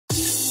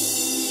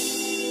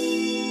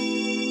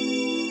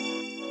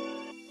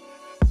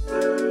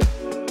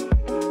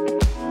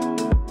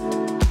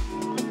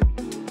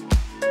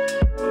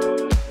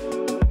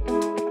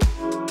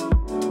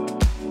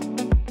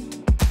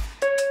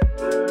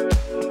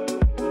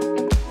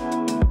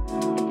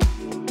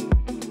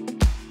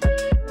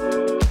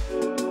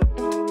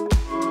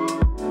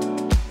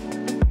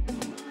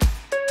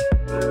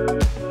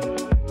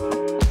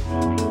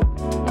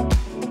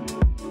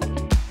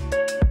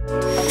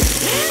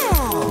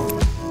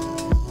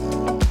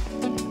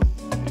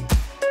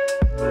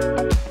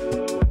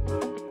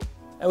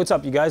what's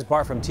up you guys?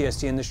 Bart from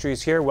TST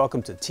Industries here.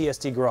 Welcome to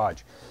TST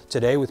Garage.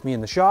 Today with me in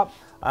the shop,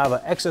 I have an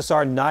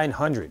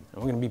XSR900 and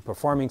we're going to be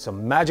performing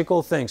some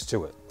magical things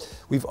to it.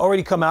 We've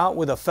already come out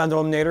with a Fender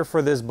Eliminator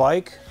for this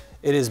bike.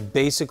 It is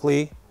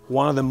basically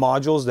one of the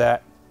modules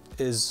that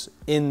is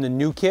in the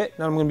new kit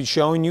that I'm going to be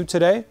showing you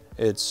today.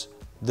 It's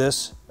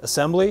this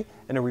assembly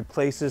and it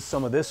replaces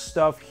some of this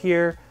stuff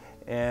here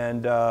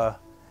and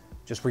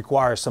just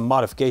requires some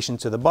modification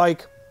to the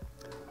bike.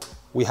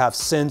 We have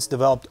since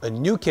developed a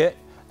new kit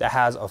that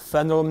has a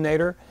Fender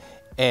Eliminator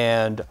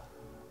and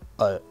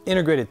an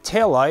integrated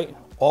taillight,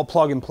 all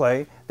plug and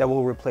play, that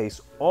will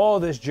replace all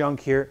this junk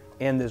here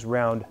and this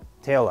round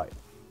taillight.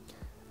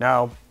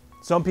 Now,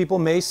 some people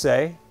may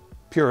say,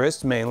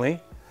 purists mainly,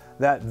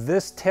 that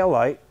this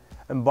taillight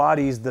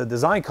embodies the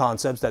design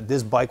concepts that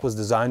this bike was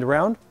designed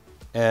around,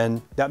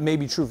 and that may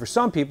be true for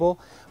some people,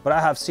 but I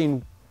have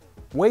seen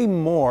way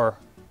more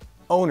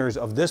owners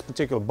of this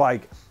particular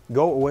bike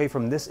go away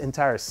from this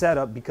entire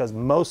setup because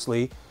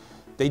mostly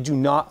they do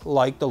not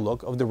like the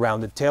look of the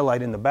rounded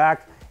taillight in the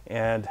back,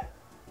 and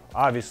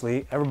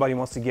obviously everybody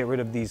wants to get rid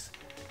of these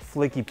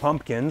flaky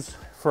pumpkins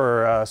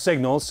for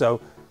signals, so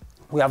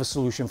we have a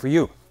solution for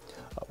you.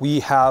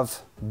 We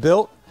have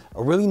built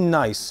a really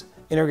nice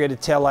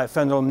integrated taillight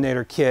Fender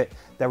Eliminator kit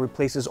that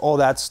replaces all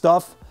that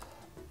stuff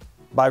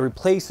by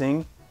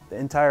replacing the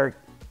entire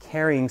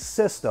carrying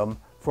system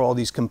for all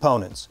these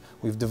components.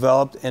 We've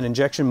developed and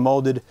injection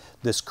molded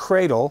this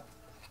cradle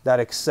that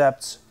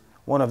accepts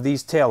one of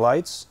these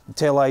taillights. The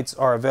taillights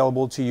are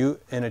available to you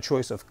in a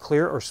choice of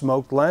clear or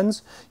smoked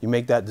lens. You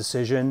make that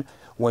decision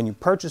when you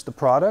purchase the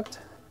product.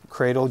 The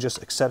cradle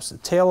just accepts the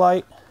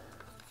taillight,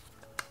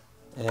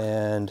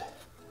 and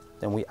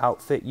then we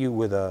outfit you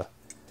with a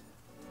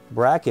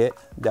bracket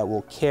that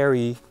will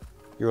carry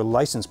your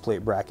license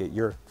plate bracket,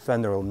 your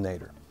Fender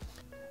Eliminator.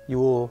 You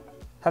will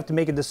have to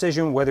make a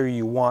decision whether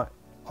you want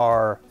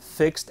our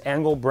fixed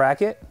angle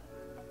bracket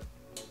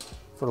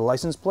for the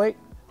license plate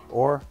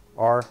or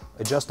our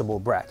adjustable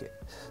bracket.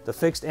 The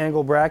fixed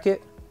angle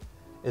bracket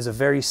is a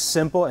very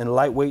simple and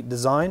lightweight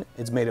design.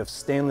 It's made of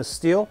stainless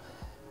steel,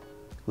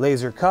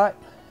 laser cut,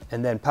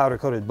 and then powder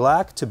coated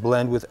black to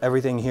blend with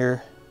everything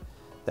here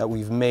that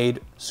we've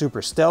made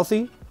super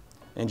stealthy,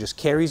 and just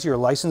carries your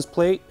license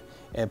plate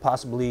and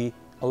possibly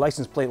a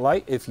license plate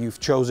light if you've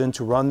chosen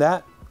to run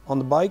that on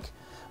the bike,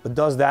 but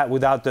does that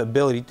without the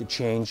ability to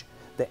change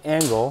the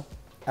angle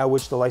at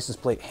which the license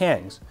plate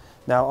hangs.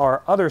 Now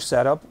our other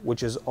setup,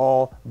 which is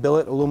all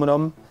billet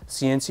aluminum,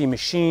 CNC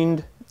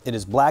machined, it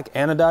is black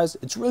anodized,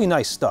 it's really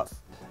nice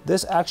stuff.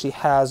 This actually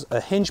has a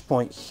hinge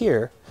point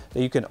here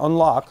that you can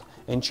unlock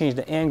and change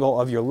the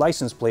angle of your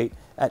license plate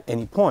at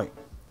any point.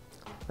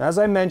 Now, as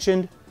I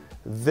mentioned,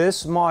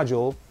 this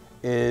module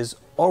is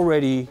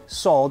already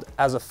sold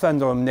as a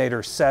Fender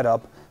Eliminator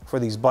setup for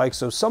these bikes,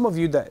 so some of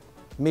you that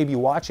may be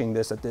watching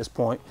this at this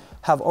point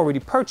have already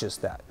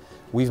purchased that.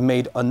 We've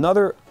made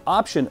another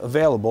option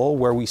available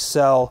where we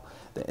sell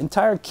the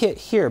entire kit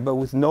here, but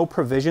with no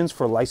provisions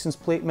for license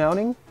plate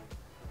mounting,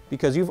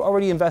 because you've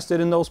already invested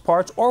in those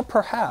parts, or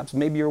perhaps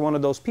maybe you're one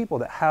of those people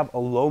that have a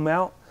low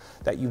mount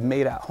that you've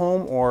made at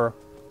home or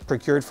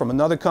procured from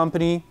another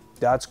company.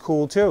 That's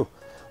cool too.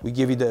 We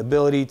give you the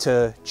ability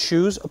to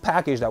choose a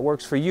package that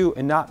works for you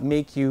and not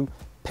make you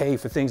pay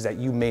for things that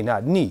you may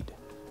not need.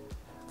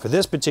 For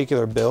this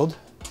particular build,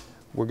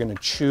 we're going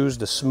to choose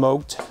the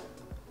smoked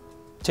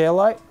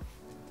taillight.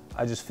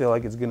 I just feel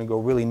like it's going to go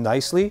really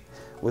nicely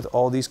with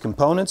all these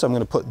components. I'm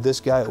going to put this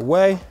guy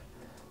away.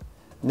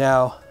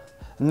 Now,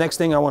 the next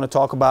thing I want to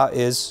talk about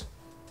is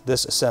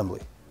this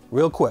assembly.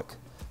 Real quick.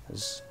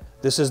 This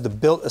is the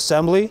built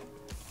assembly.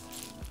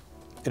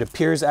 It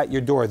appears at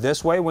your door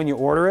this way when you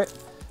order it.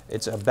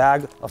 It's a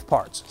bag of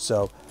parts.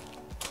 So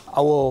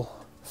I will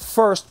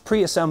first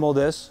pre-assemble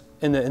this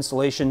in the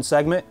installation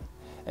segment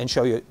and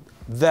show you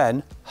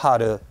then how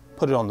to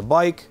put it on the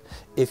bike.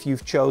 If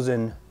you've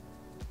chosen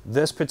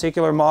this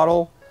particular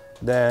model,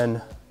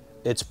 then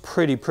it's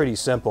pretty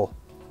simple.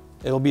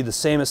 It'll be the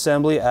same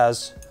assembly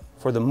as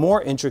for the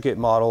more intricate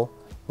model,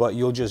 but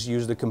you'll just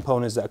use the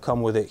components that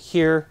come with it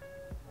here,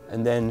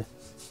 and then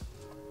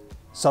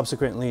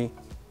subsequently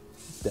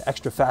the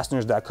extra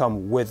fasteners that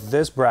come with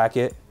this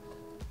bracket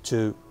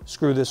to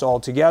screw this all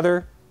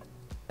together,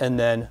 and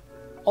then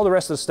all the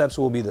rest of the steps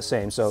will be the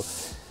same. So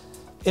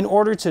in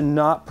order to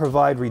not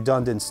provide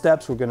redundant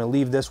steps, we're going to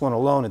leave this one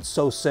alone. It's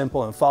so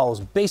simple and follows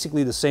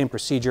basically the same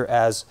procedure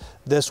as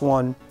this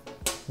one,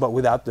 but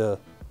without the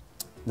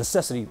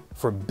necessity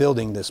for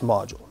building this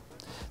module.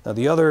 Now,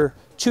 the other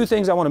two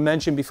things I want to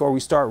mention before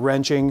we start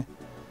wrenching: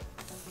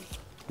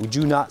 we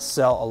do not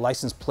sell a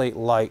license plate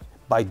light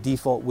by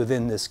default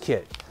within this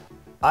kit.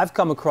 I've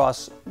come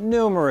across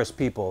numerous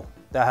people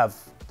that have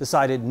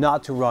decided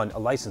not to run a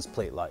license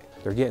plate light.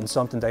 They're getting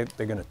something that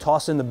they're going to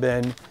toss in the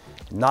bin,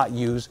 not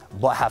use,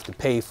 but have to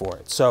pay for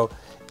it. So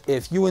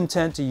if you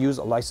intend to use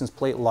a license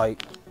plate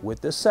light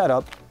with this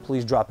setup,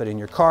 please drop it in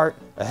your cart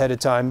ahead of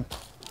time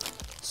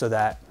so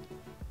that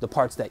the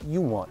parts that you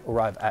want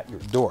arrive at your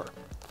door.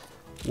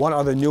 One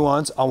other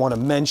nuance I want to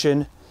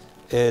mention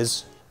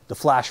is the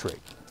flash rate.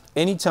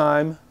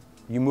 anytime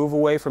you move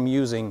away from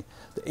using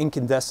the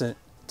incandescent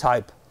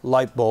type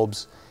light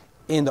bulbs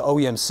in the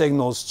OEM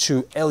signals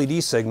to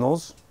LED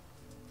signals,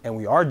 and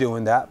we are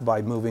doing that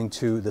by moving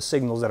to the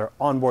signals that are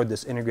on board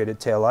this integrated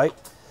taillight,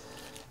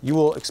 you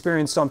will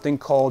experience something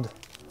called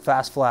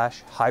fast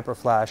flash, hyper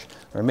flash.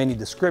 There are many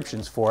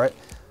descriptions for it.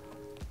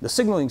 The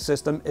signaling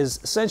system is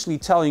essentially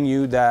telling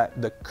you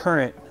that the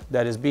current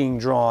that is being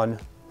drawn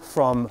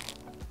from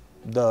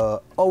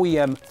the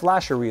OEM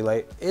flasher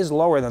relay is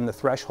lower than the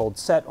threshold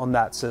set on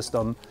that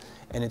system,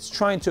 and it's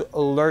trying to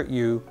alert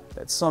you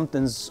that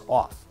something's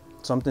off,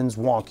 something's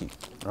wonky.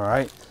 All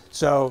right,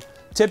 so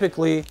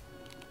typically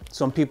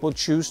some people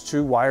choose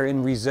to wire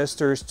in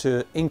resistors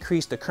to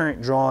increase the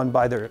current drawn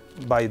by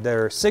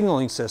their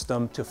signaling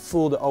system to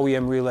fool the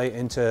OEM relay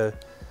into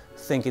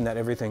thinking that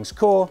everything's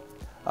cool.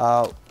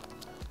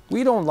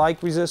 We don't like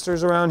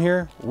resistors around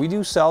here. We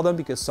do sell them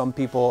because some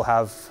people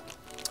have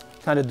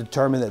kind of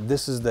determined that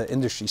this is the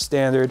industry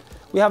standard.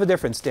 We have a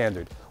different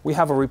standard. We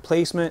have a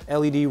replacement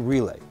LED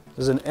relay.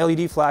 This is an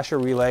LED flasher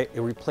relay. It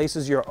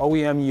replaces your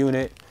OEM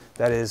unit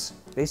that is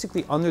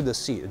basically under the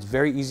seat. It's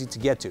very easy to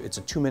get to. It's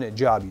a 2-minute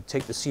job. You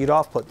take the seat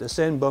off, put this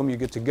in, boom, you're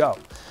good to go.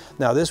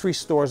 Now this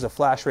restores the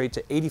flash rate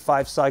to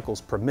 85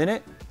 cycles per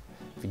minute.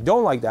 If you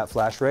don't like that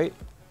flash rate,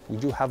 we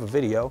do have a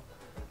video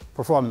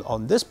performed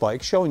on this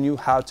bike showing you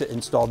how to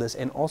install this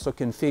and also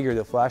configure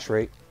the flash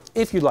rate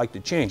if you'd like to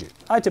change it.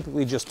 I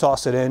typically just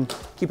toss it in,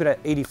 keep it at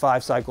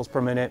 85 cycles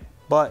per minute,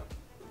 but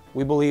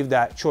we believe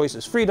that choice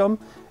is freedom,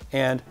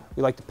 and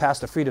we like to pass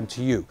the freedom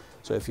to you.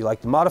 So if you like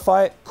to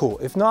modify it, cool.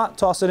 If not,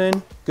 toss it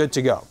in, good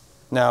to go.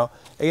 Now,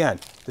 again,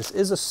 this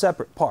is a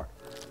separate part.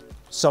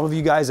 Some of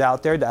you guys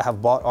out there that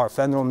have bought our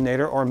Fender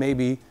Eliminator, or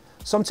maybe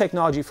some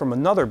technology from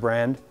another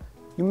brand,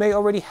 you may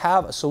already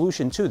have a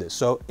solution to this.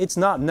 So it's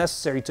not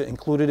necessary to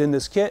include it in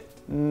this kit,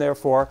 and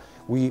therefore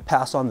we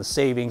pass on the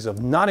savings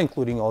of not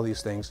including all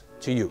these things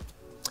to you.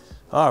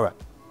 All right,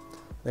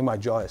 I think my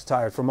jaw is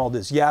tired from all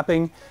this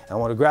yapping. I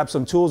want to grab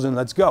some tools and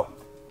let's go.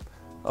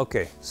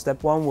 Okay,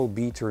 step one will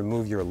be to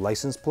remove your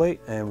license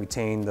plate and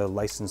retain the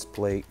license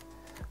plate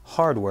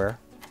hardware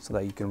so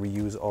that you can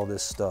reuse all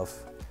this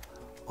stuff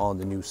on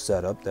the new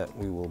setup that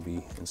we will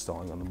be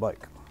installing on the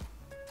bike.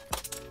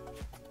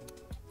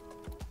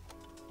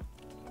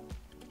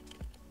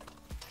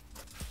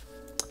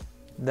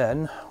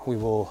 Then we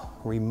will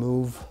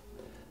remove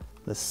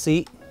the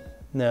seat.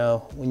 Now,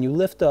 when you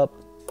lift up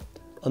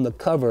on the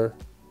cover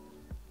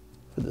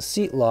for the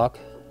seat lock,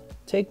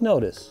 take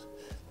notice,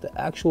 the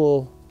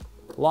actual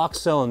lock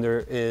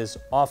cylinder is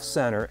off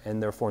center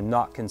and therefore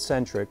not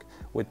concentric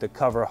with the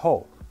cover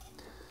hole.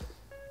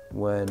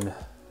 When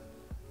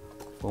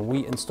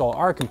we install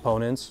our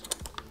components,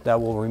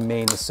 that will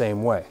remain the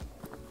same way.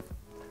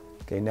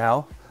 Okay,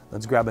 now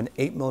let's grab an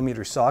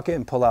 8mm socket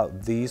and pull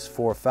out these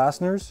 4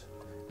 fasteners,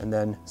 and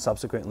then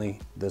subsequently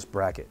this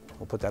bracket.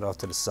 We'll put that off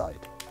to the side.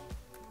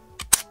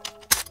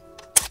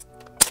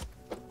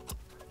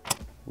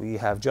 We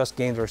have just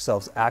gained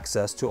ourselves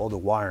access to all the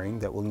wiring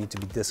that will need to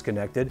be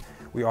disconnected.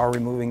 We are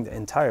removing the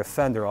entire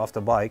fender off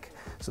the bike,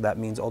 so that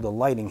means all the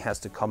lighting has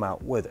to come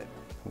out with it.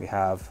 We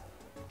have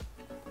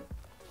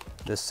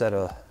this set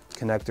of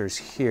connectors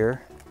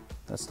here.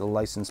 That's the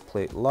license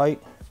plate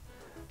light.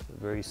 It's a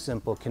very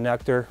simple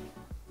connector.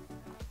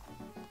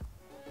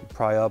 You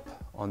pry up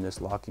on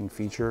this locking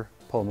feature,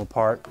 pull them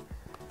apart,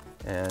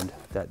 and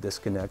that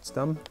disconnects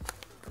them.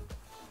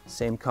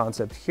 Same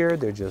concept here,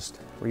 they're just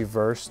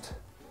reversed.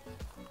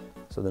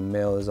 So the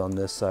male is on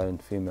this side and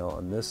female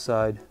on this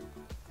side.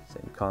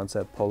 Same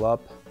concept, pull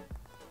up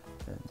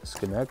and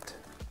disconnect.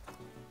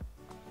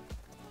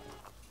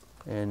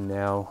 And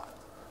now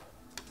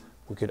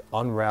we could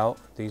unroute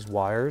these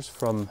wires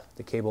from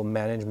the cable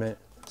management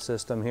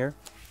system here.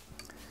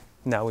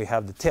 Now we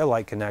have the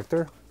taillight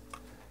connector.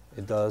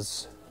 It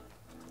does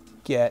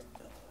get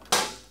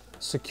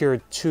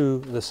secured to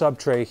the sub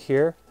tray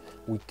here.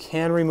 We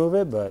can remove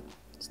it, but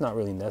it's not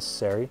really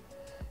necessary.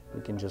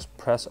 We can just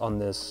press on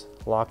this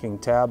locking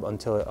tab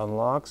until it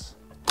unlocks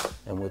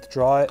and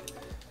withdraw it,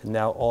 and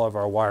now all of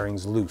our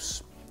wiring's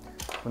loose.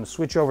 I'm going to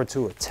switch over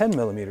to a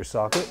 10mm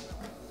socket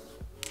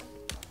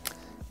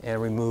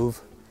and remove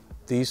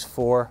these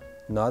 4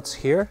 nuts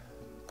here.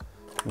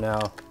 Now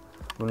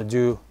I'm going to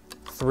do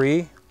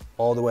 3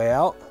 all the way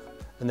out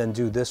and then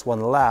do this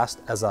one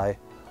last as I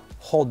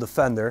hold the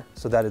fender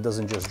so that it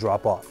doesn't just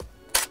drop off.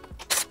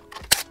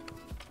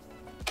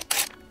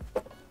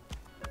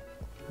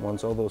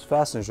 Once all those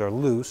fasteners are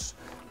loose,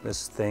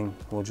 this thing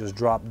will just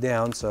drop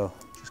down, so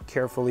just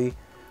carefully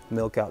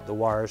milk out the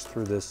wires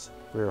through this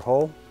rear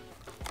hole.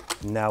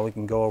 Now we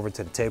can go over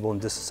to the table and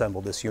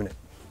disassemble this unit.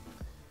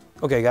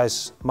 Okay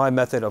guys, my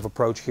method of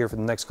approach here for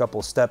the next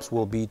couple of steps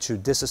will be to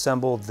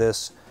disassemble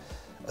this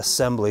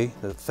assembly,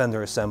 the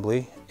fender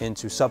assembly,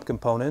 into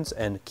subcomponents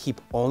and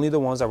keep only the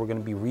ones that we're going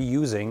to be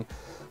reusing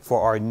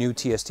for our new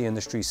TST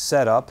Industries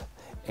setup,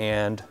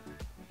 and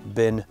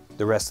bin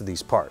the rest of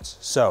these parts.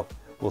 So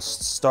we'll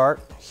start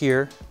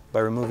here by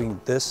removing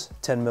this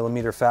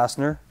 10mm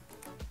fastener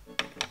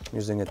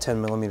using a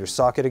 10mm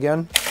socket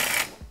again.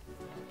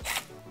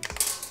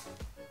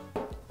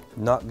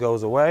 nut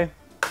goes away,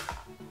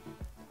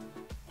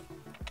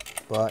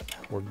 but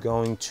we're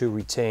going to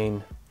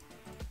retain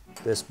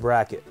this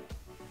bracket.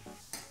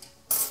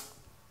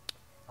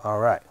 All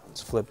right,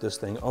 let's flip this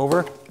thing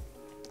over.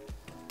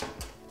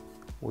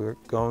 We're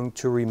going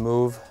to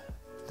remove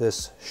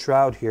this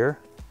shroud here.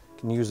 You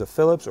can use a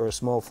Phillips or a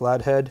small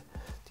flathead.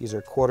 These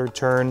are 1/4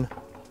 turn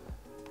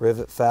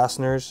rivet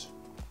fasteners.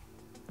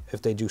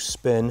 If they do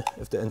spin,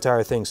 if the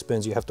entire thing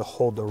spins, you have to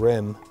hold the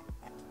rim,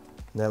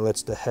 and that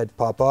lets the head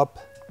pop up.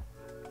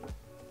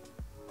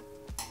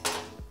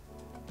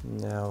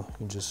 Now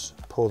you just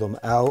pull them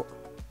out,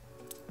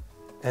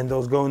 and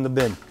those go in the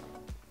bin.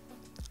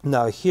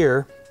 Now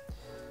here,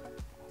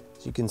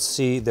 as you can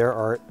see, there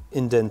are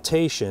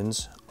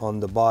indentations on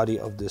the body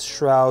of this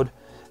shroud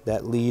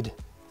that lead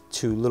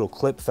to little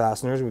clip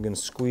fasteners. We're going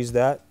to squeeze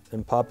that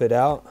and pop it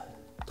out.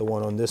 The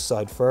one on this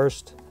side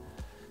first.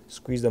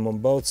 Squeeze them on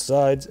both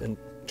sides and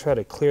try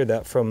to clear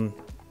that from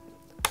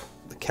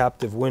the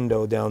captive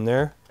window down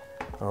there.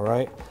 All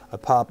right, I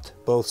popped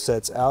both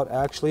sets out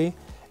actually,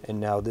 and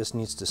now this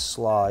needs to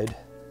slide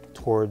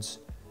towards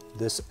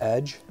this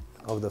edge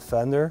of the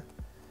fender,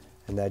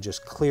 and that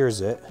just clears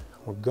it.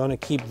 We're gonna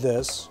keep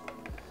this,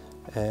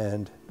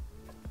 and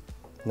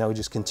now we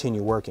just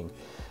continue working.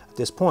 At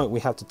this point, we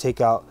have to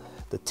take out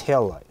the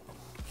tail light.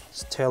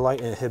 This tail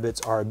light inhibits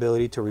our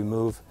ability to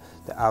remove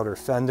the outer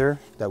fender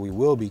that we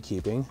will be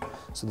keeping,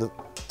 so the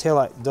tail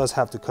light does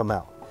have to come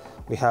out.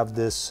 We have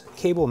this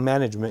cable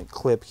management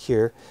clip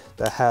here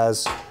that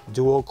has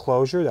dual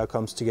closure that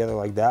comes together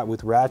like that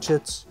with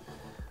ratchets.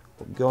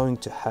 We're going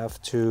to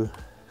have to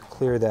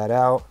clear that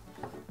out.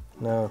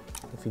 Now,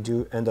 if you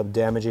do end up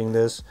damaging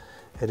this,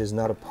 it is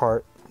not a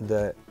part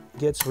that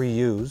gets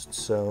reused,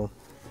 so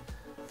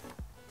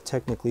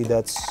technically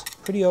that's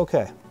pretty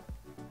okay.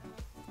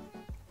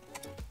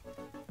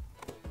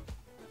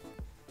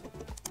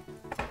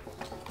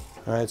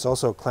 All right, it's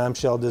also a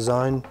clamshell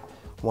design.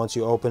 Once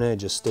you open it, it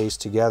just stays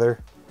together.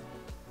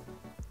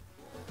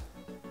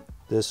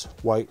 This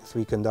white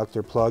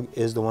 3-conductor plug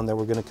is the one that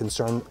we're going to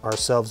concern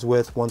ourselves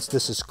with. Once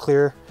this is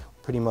clear,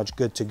 pretty much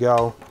good to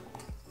go.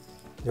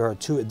 There are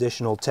 2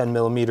 additional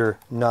 10mm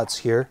nuts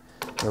here.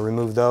 I'm going to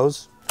remove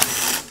those.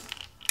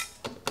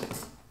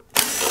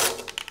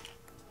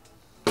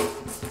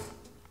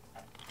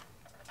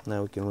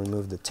 Now we can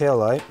remove the tail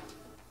light,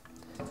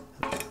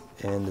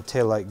 and the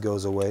tail light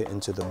goes away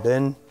into the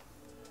bin.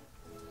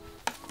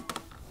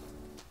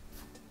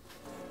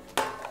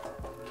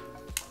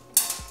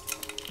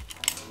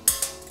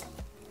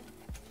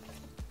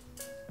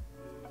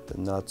 The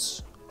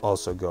nuts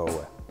also go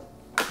away.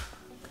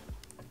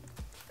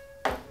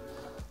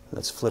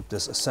 Let's flip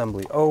this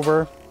assembly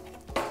over.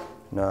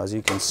 Now, as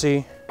you can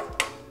see,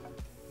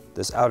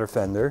 this outer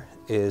fender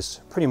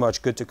is pretty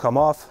much good to come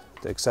off,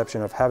 with the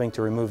exception of having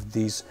to remove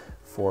these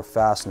 4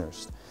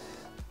 fasteners.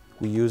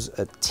 We use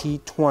a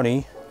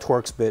T20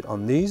 Torx bit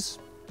on these.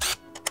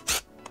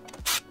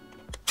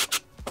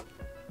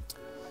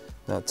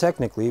 Now,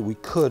 technically, we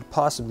could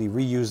possibly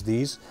reuse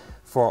these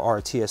for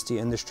our TST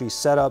industry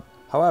setup.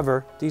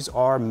 However, these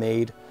are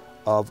made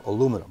of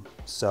aluminum,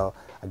 so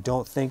I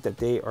don't think that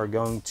they are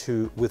going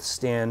to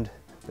withstand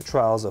the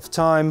trials of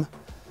time.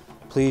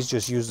 Please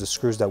just use the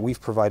screws that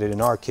we've provided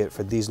in our kit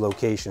for these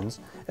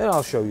locations, and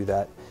I'll show you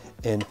that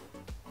in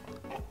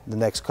the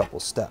next couple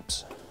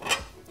steps.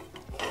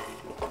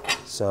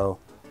 So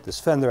this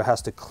fender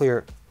has to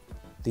clear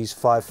these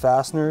 5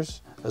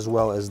 fasteners as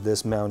well as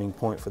this mounting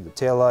point for the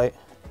taillight.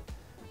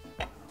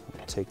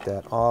 Take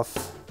that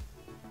off.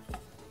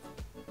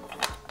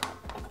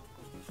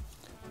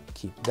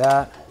 Keep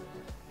that,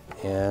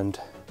 and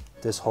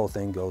this whole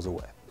thing goes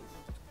away.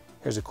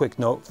 Here's a quick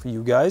note for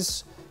you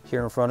guys.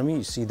 Here in front of me,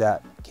 you see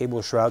that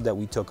cable shroud that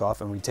we took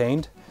off and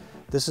retained.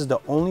 This is the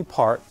only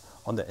part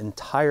on the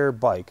entire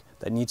bike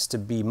that needs to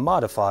be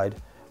modified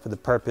for the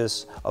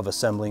purpose of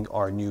assembling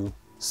our new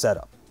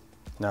setup.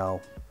 Now,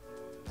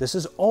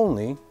 this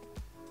only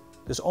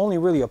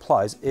really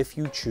applies if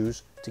you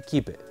choose to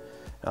keep it.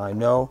 Now, I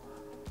know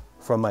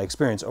from my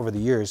experience over the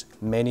years,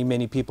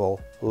 many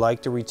people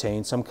like to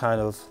retain some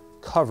kind of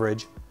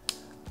coverage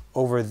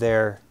over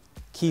their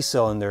key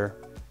cylinder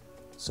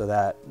so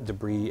that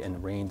debris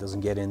and rain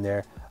doesn't get in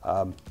there.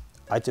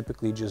 I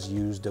typically just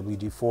use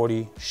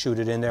WD-40, shoot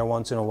it in there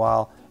once in a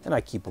while, and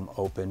I keep them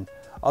open.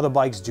 Other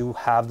bikes do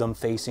have them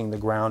facing the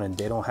ground and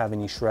they don't have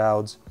any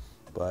shrouds,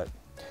 but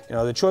you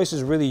know, the choice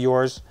is really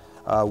yours.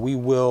 We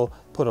will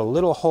put a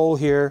little hole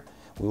here,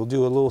 we will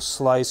do a little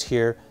slice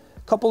here,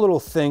 a couple little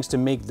things to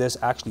make this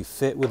actually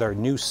fit with our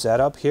new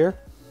setup here.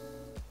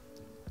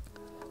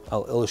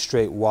 I'll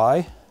illustrate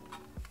why.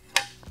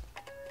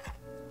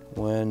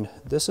 When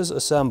this is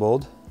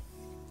assembled,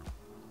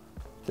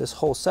 this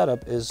whole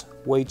setup is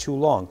way too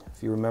long.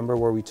 If you remember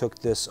where we took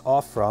this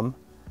off from,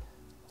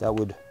 that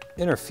would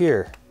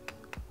interfere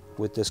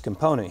with this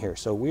component here.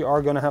 So we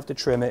are going to have to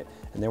trim it,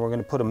 and then we're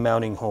going to put a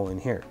mounting hole in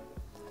here.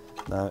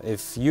 Now,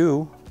 if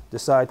you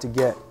decide to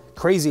get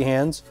crazy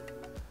hands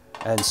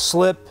and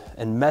slip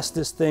and mess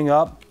this thing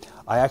up,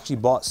 I actually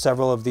bought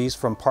several of these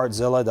from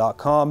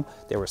partzilla.com.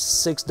 They were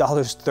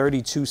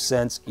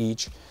 $6.32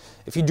 each.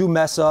 If you do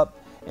mess up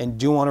and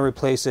do want to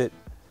replace it,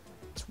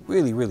 it's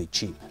really, really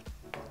cheap.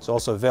 It's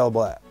also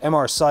available at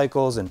MR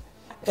Cycles and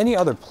any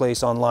other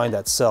place online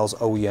that sells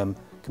OEM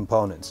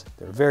components.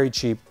 They're very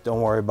cheap,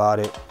 don't worry about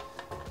it.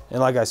 And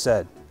like I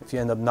said, if you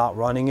end up not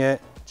running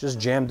it, just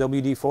jam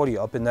WD-40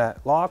 up in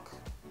that lock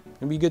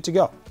and be good to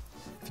go.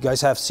 If you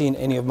guys have seen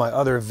any of my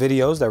other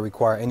videos that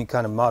require any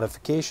kind of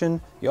modification,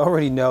 you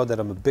already know that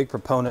I'm a big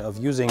proponent of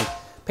using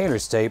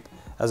painter's tape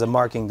as a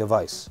marking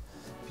device.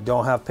 If you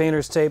don't have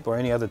painter's tape or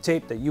any other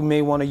tape that you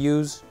may want to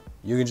use,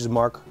 you can just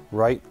mark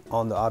right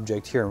on the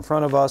object here in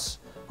front of us,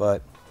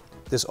 but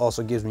this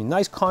also gives me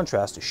nice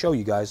contrast to show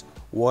you guys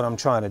what I'm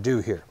trying to do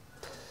here.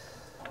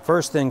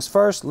 First things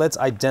first, let's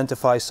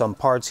identify some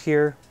parts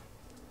here.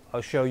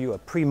 I'll show you a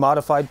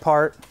pre-modified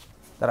part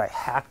that I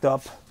hacked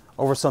up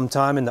over some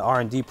time in the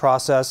R&D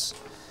process.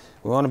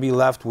 We want to be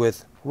left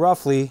with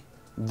roughly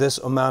this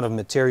amount of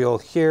material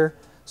here,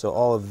 so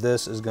all of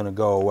this is going to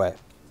go away.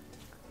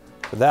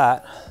 For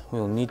that,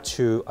 we'll need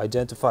to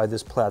identify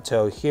this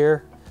plateau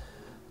here.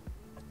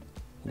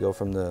 Go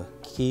from the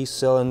key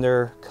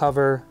cylinder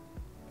cover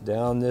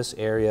down this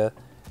area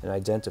and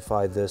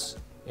identify this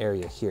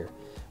area here.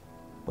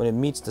 When it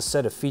meets the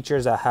set of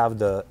features that have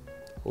the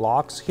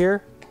locks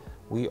here,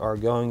 we are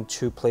going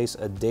to place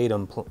a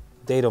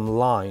datum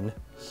line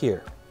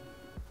here.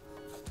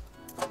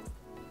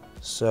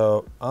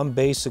 So I'm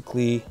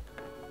basically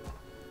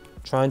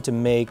trying to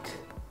make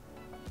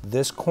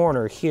this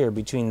corner here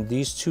between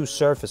these two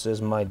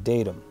surfaces my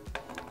datum,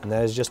 and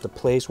that is just a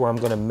place where I'm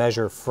going to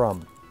measure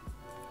from.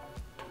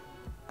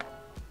 I'm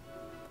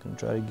going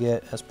to try to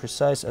get as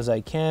precise as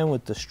I can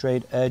with the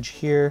straight edge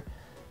here,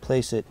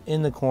 place it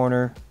in the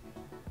corner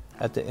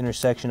at the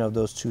intersection of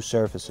those two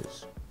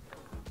surfaces.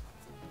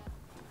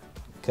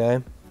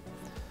 Okay,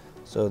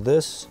 so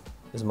this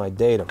is my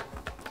datum.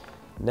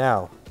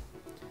 Now,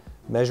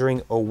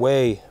 measuring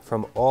away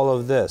from all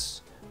of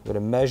this, I'm going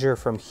to measure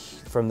from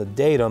the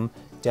datum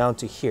down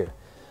to here.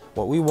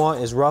 What we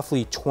want is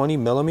roughly 20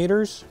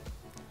 millimeters,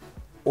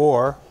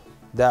 or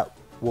that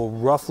will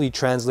roughly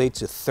translate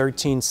to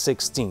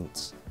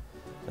 13/16.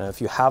 Now,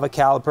 if you have a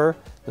caliper,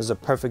 this is a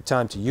perfect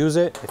time to use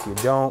it. If you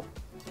don't,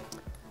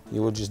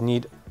 you will just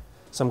need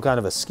some kind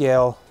of a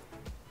scale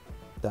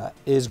that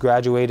is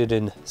graduated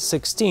in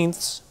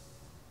 16ths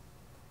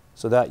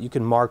so that you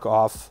can mark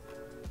off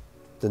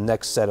the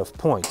next set of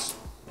points.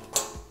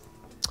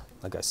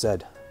 Like I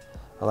said,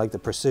 I like the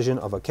precision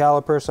of a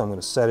caliper, so I'm going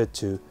to set it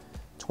to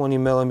 20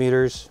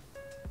 millimeters,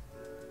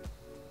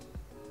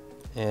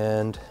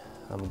 and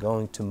I'm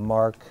going to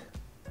mark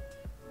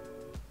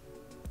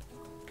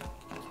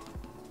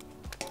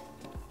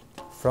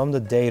from the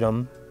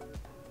datum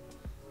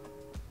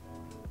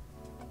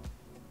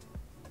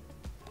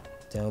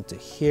down to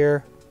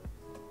here,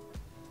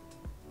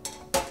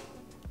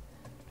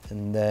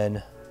 and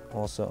then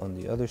also on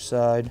the other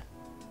side.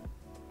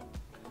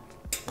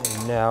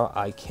 And now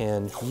I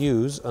can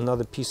use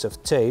another piece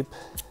of tape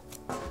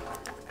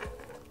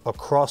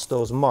across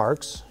those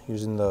marks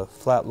using the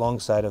flat long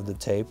side of the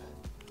tape.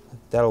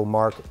 That'll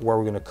mark where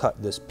we're going to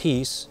cut this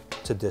piece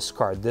to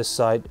discard this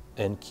side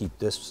and keep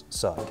this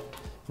side.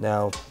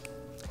 Now,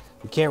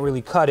 we can't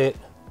really cut it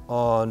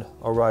on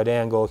a right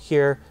angle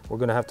here. We're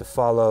going to have to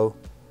follow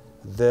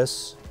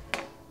this. We're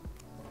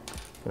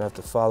going to have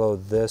to follow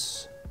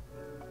this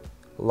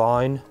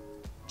line,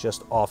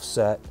 just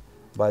offset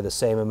by the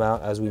same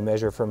amount as we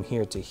measure from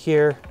here to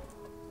here.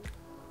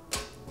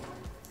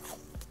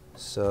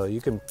 So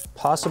you can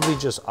possibly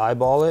just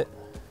eyeball it.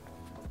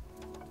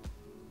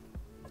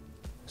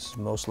 This is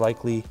most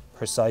likely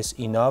precise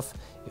enough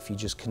if you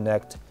just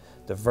connect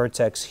the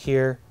vertex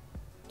here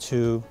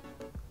to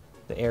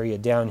the area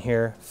down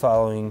here,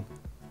 following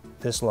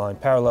this line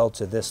parallel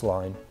to this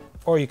line,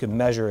 or you can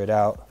measure it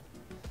out.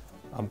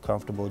 I'm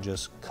comfortable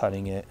just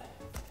cutting it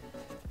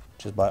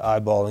just by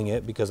eyeballing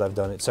it because I've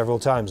done it several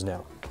times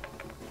now.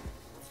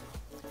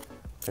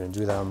 I'm going to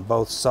do that on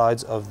both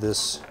sides of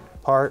this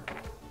part.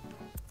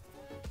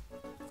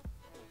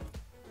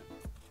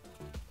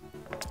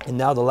 And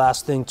now the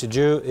last thing to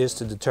do is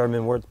to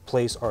determine where to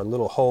place our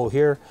little hole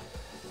here.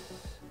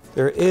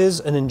 There is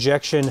an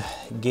injection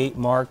gate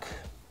mark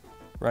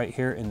right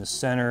here in the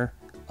center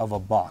of a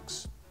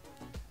box.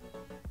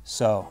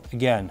 So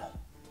again,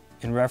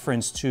 in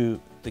reference to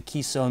the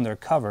key cylinder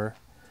cover,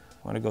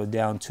 I want to go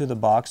down to the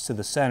box, to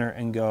the center,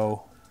 and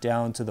go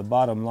down to the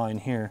bottom line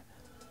here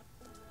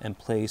and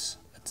place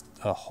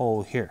a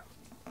hole here.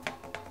 I'm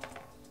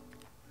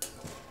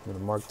going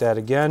to mark that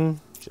again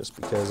just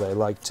because I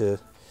like to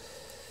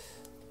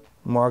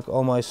mark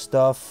all my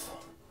stuff.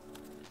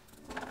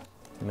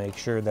 Make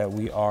sure that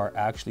we are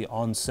actually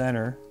on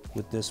center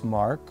with this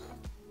mark.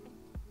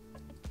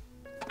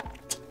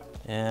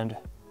 And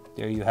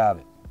there you have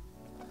it.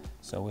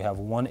 So we have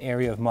one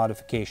area of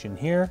modification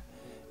here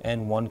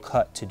and one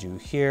cut to do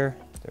here.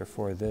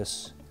 Therefore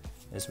this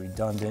is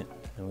redundant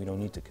and we don't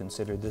need to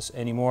consider this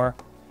anymore.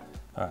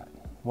 All right,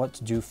 what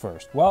to do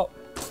first? Well,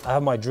 I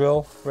have my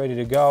drill ready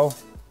to go.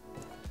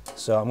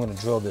 So I'm going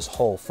to drill this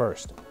hole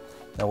first.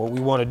 Now what we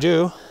want to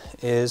do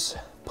is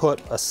put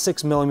a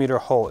 6mm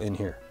hole in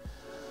here.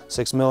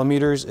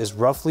 6mm is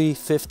roughly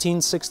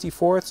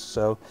 15/64,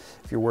 so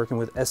if you're working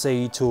with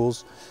SAE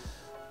tools,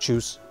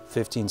 choose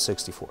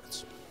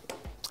 15/64.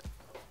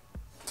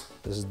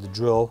 This is the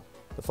drill,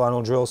 the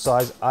final drill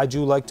size. I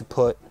do like to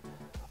put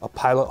a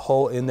pilot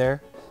hole in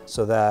there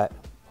so that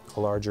a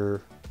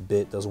larger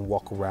bit doesn't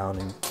walk around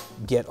and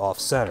get off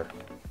center.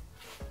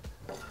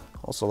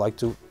 Also like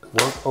to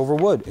work over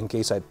wood in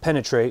case I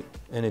penetrate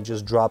and it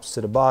just drops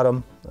to the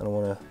bottom. I don't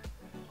want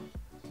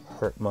to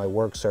hurt my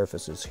work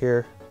surfaces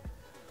here.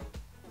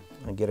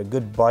 I get a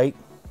good bite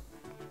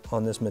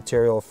on this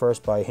material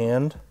first by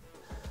hand.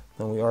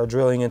 And we are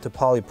drilling into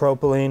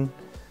polypropylene.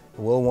 It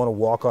will want to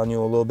walk on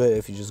you a little bit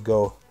if you just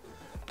go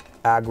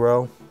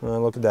aggro.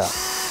 Look at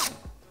that.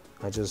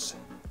 I just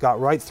got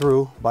right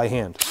through by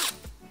hand.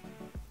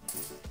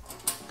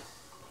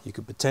 You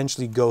could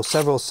potentially go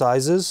several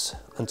sizes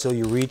until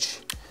you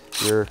reach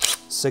your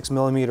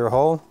 6mm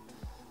hole.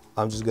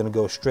 I'm just going to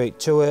go straight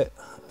to it.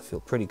 I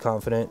feel pretty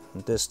confident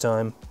that this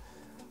time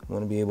I'm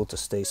going to be able to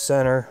stay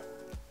center.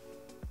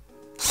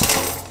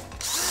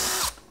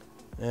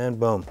 And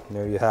boom,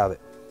 there you have it.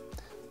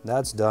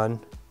 That's done.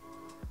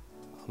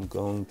 I'm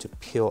going to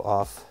peel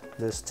off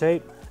this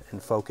tape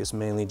and focus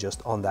mainly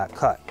just on that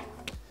cut.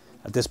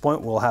 At this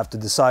point, we'll have to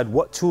decide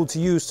what tool to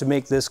use to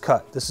make this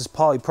cut. This is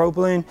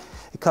polypropylene.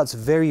 It cuts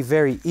very,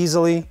 very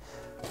easily.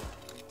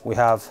 We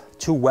have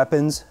two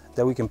weapons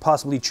that we can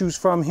possibly choose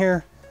from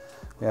here.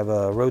 We have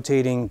a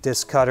rotating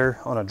disc cutter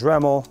on a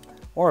Dremel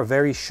or a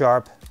very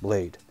sharp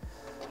blade.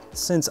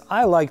 Since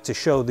I like to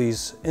show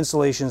these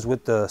installations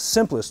with the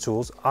simplest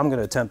tools, I'm going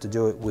to attempt to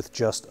do it with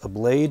just a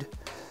blade.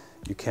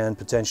 You can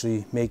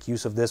potentially make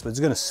use of this, but it's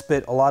going to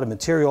spit a lot of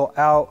material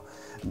out.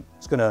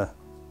 It's going to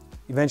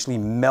eventually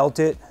melt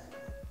it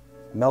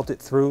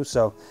through.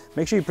 So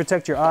make sure you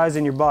protect your eyes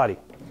and your body,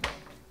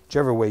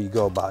 whichever way you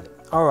go about it.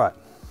 All right.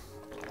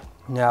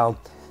 Now,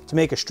 to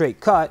make a straight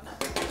cut,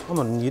 I'm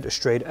going to need a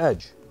straight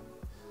edge.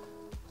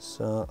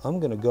 So I'm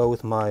going to go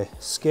with my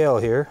scale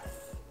here.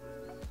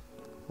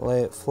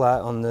 Lay it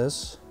flat on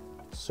this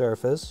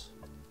surface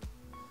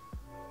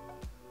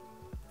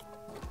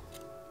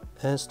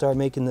and start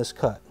making this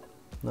cut.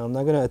 Now I'm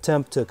not going to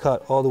attempt to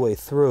cut all the way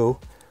through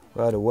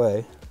right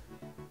away.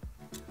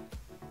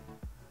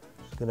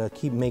 Just going to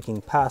keep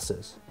making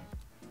passes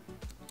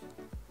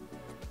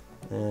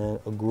and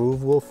a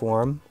groove will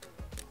form,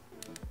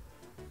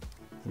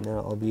 and now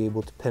I'll be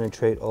able to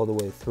penetrate all the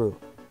way through.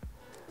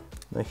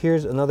 Now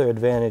here's another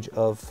advantage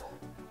of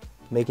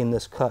making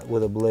this cut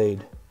with a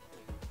blade.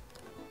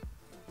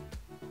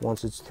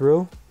 Once it's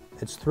through,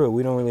 it's through.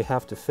 We don't really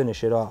have to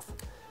finish it off.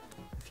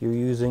 If you're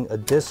using a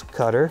disc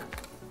cutter,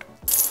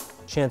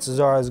 chances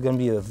are it's going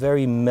to be a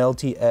very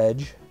melty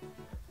edge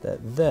that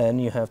then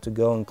you have to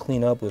go and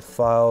clean up with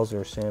files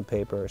or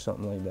sandpaper or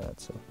something like that.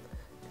 So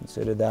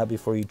consider that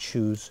before you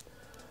choose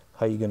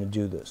how you're going to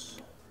do this.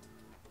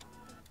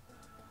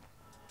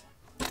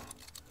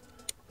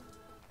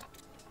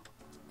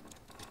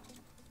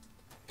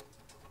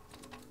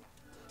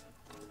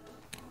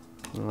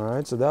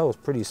 Alright, so that was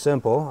pretty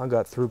simple. I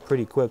got through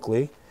pretty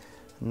quickly.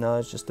 Now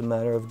it's just a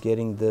matter of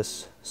getting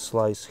this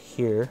slice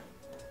here.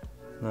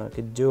 Now I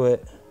could do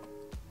it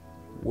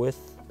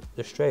with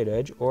the straight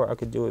edge, or I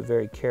could do it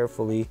very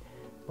carefully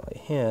by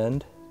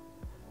hand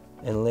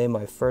and lay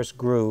my first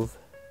groove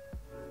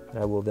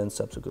that I will then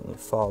subsequently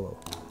follow.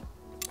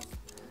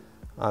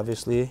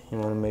 Obviously, you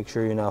want to make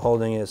sure you're not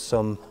holding it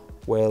some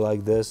way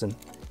like this and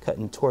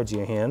cutting towards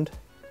your hand.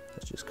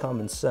 That's just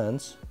common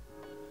sense.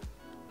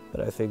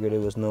 But I figured it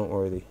was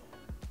noteworthy.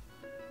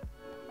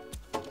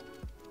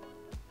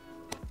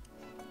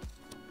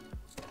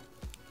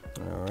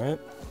 Alright,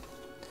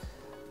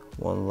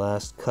 one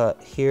last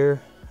cut here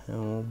and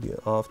we'll be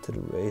off to the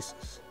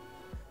races.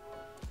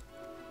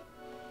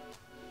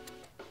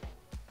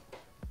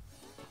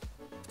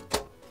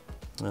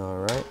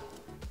 Alright,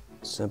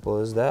 simple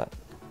as that.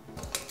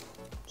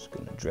 Just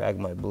going to drag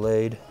my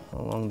blade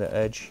along the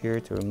edge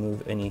here to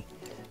remove any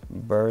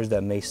burrs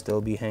that may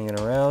still be hanging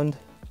around.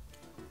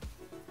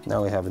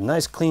 Now we have a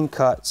nice clean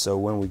cut, so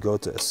when we go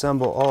to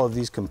assemble all of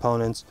these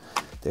components,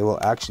 they will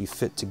actually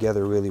fit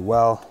together really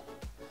well.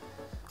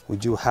 We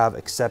do have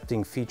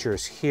accepting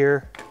features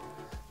here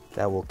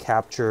that will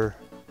capture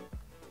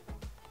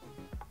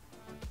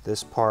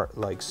this part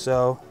like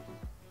so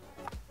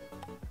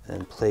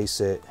and place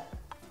it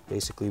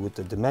basically with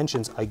the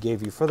dimensions I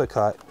gave you for the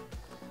cut.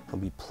 It'll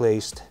be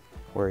placed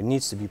where it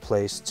needs to be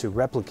placed to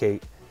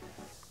replicate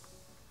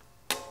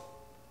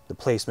the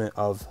placement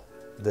of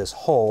this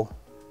hole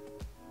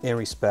in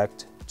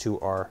respect to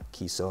our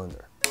key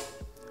cylinder.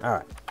 All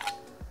right,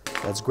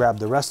 let's grab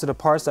the rest of the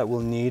parts that we'll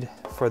need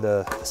for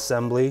the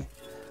assembly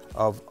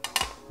of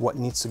what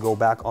needs to go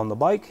back on the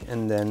bike,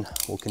 and then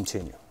we'll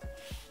continue.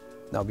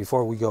 Now,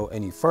 before we go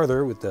any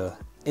further with the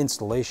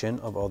installation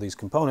of all these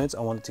components,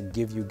 I wanted to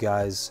give you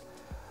guys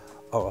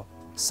a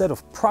set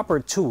of proper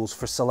tools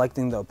for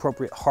selecting the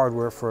appropriate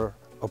hardware for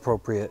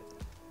appropriate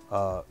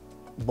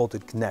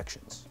bolted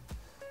connections.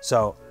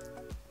 So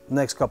The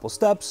next couple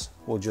steps,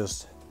 we'll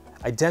just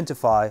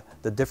identify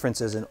the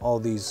differences in all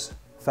these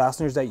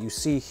fasteners that you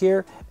see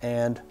here,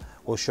 and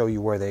we'll show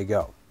you where they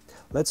go.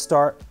 Let's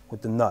start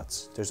with the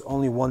nuts. There's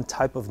only one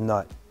type of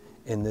nut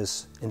in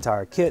this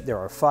entire kit. There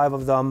are 5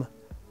 of them.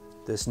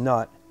 This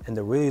nut and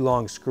the really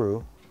long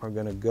screw are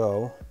going to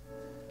go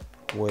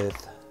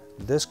with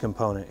this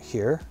component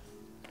here,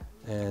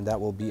 and that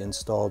will be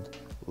installed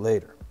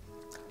later.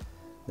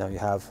 Now you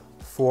have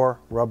 4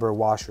 rubber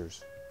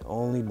washers, the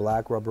only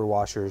black rubber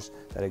washers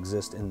that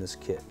exist in this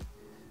kit.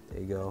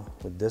 They go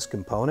with this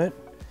component,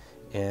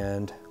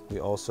 and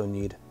we also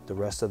need the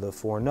rest of the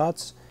 4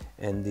 nuts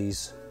and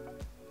these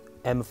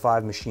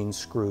M5 machine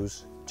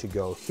screws to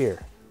go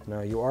here.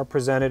 Now you are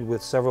presented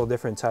with several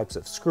different types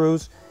of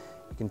screws.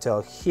 You can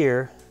tell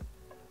here,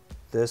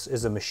 this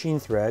is a machine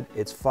thread.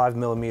 It's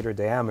 5mm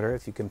diameter.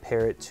 If you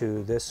compare it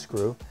to this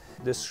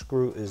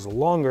screw is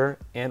longer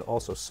and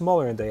also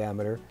smaller in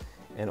diameter,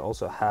 and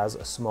also has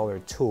a smaller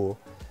tool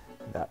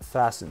that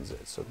fastens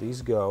it. So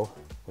these go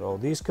with all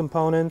these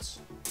components.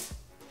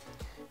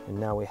 And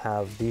now we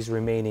have these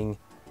remaining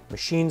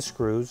machine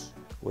screws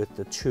with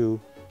the 2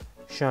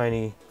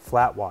 shiny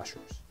flat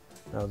washers.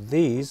 Now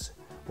these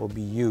will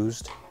be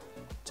used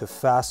to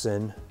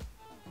fasten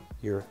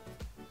your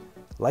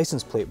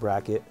license plate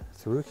bracket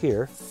through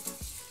here.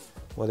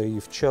 Whether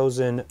you've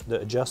chosen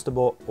the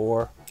adjustable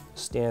or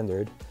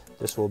standard,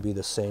 this will be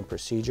the same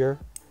procedure.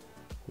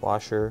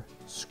 Washer,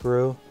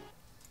 screw,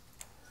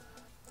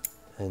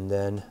 and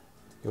then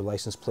your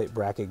license plate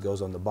bracket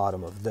goes on the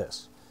bottom of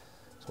this.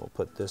 So we'll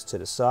put this to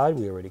the side.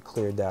 We already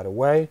cleared that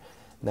away.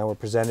 Now we're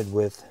presented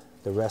with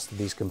the rest of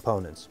these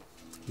components.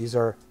 These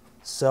are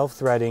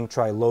self-threading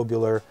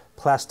trilobular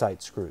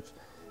plastite screws.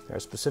 They're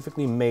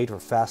specifically made for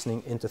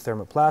fastening into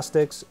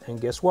thermoplastics, and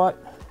guess what?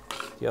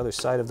 The other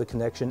side of the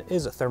connection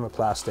is a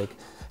thermoplastic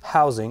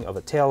housing of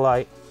a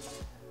taillight.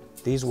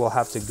 These will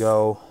have to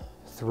go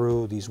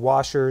through these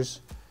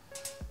washers,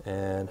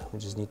 and we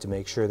just need to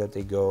make sure that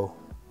they go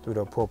through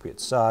the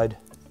appropriate side.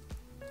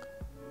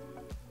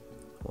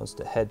 Once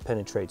the head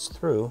penetrates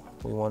through,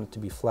 we want it to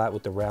be flat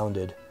with the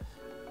rounded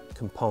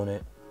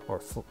component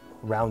or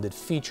rounded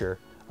feature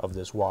of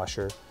this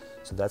washer.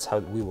 So that's how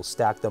we will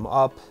stack them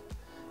up,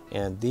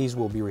 and these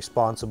will be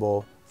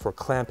responsible for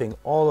clamping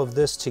all of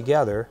this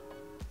together.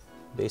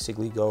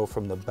 Basically go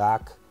from the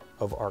back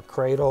of our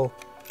cradle.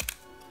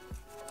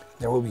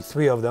 There will be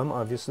 3 of them,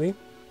 obviously.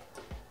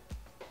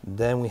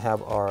 Then we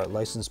have our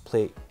license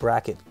plate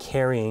bracket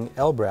carrying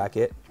L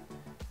bracket,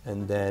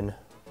 and then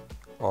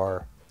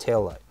our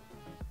tail light.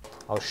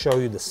 I'll show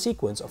you the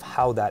sequence of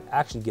how that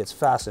actually gets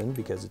fastened,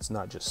 because it's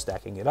not just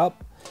stacking it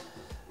up,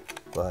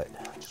 but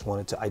I just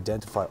wanted to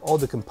identify all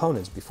the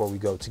components before we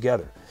go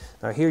together.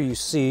 Now here you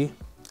see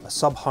a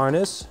sub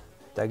harness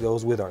that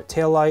goes with our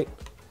tail light.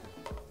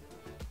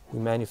 We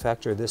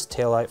manufacture this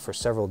tail light for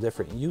several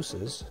different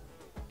uses.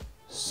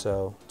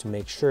 So to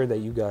make sure that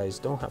you guys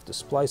don't have to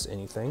splice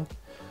anything,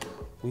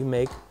 we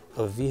make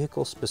a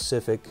vehicle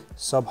specific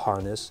sub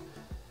harness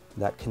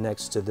that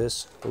connects to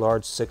this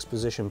large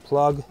 6-position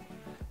plug,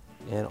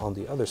 and on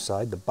the other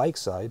side, the bike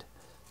side,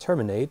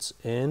 terminates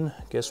in,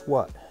 guess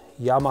what?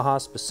 Yamaha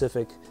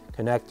specific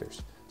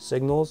connectors,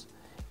 signals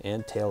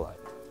and tail light.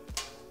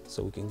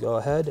 So we can go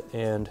ahead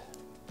and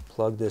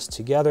plug this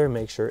together,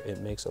 make sure it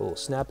makes a little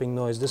snapping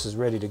noise. This is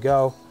ready to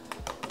go.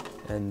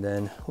 And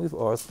then we've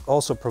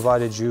also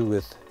provided you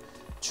with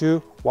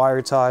 2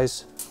 wire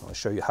ties. I'll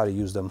show you how to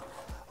use them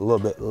a little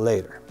bit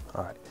later.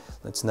 All right,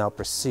 let's now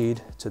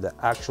proceed to the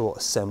actual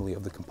assembly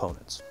of the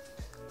components.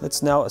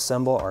 Let's now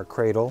assemble our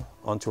cradle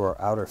onto our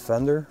outer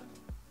fender.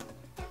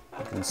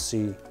 You can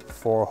see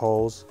 4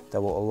 holes that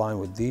will align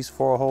with these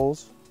 4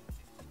 holes.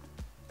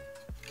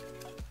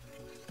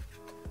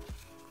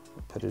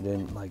 Put it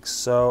in like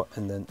so,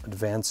 and then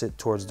advance it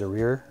towards the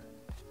rear.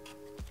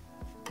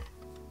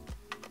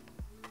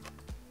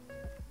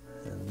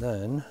 And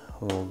then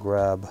we'll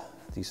grab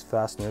these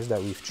fasteners that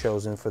we've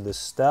chosen for this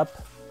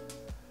step,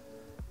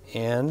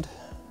 and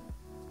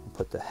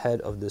put the head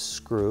of this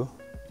screw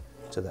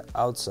to the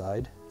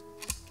outside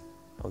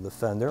of the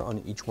fender on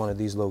each one of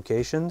these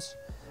locations,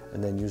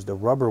 and then use the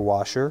rubber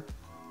washer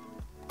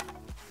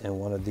and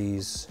one of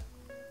these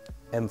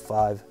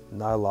M5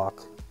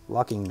 nylock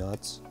locking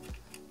nuts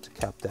to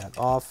cap that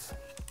off.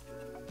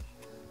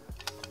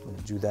 I'm going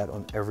to do that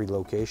on every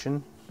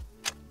location.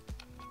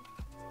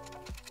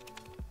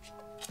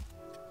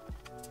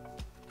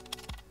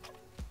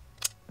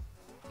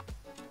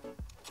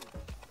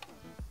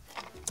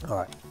 All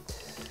right,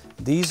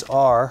 these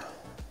are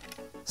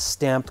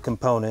stamped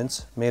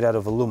components made out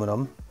of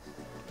aluminum.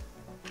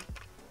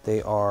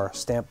 They are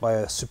stamped by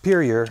a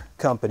superior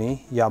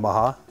company,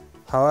 Yamaha.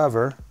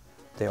 However,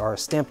 they are a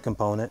stamped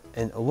component,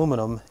 and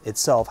aluminum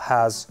itself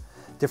has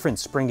different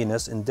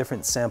springiness in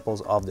different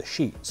samples of the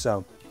sheet.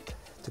 So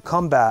to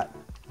combat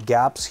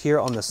gaps here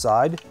on the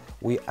side,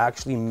 we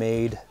actually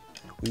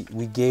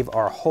we gave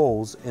our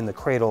holes in the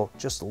cradle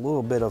just a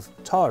little bit of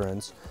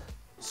tolerance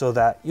so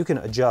that you can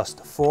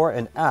adjust fore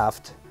and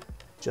aft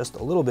just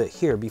a little bit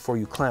here before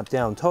you clamp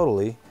down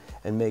totally,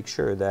 and make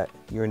sure that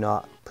you're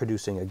not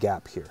producing a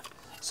gap here.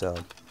 So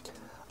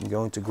I'm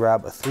going to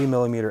grab a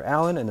 3mm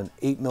Allen and an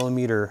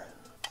 8mm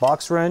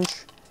box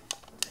wrench,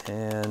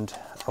 and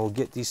I will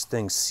get these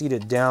things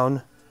seated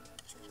down.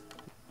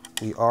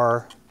 We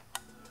are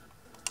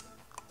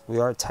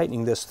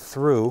tightening this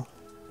through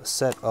a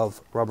set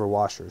of rubber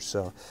washers,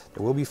 so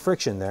there will be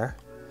friction there.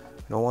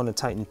 You don't want to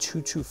tighten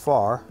too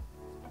far.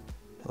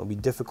 It'll be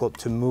difficult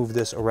to move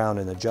this around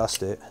and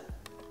adjust it.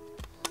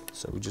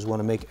 So we just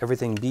want to make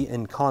everything be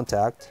in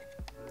contact,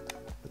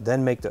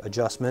 then make the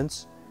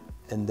adjustments,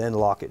 and then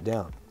lock it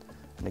down.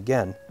 And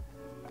again,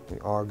 we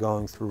are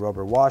going through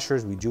rubber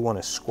washers. We do want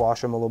to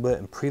squash them a little bit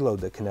and preload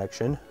the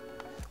connection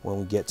when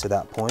we get to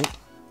that point.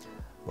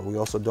 But we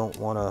also don't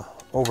want to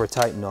over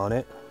tighten on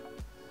it.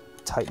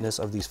 Tightness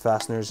of these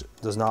fasteners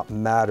does not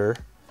matter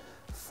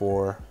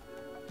for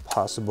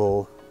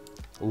possible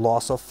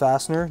loss of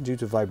fastener due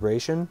to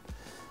vibration.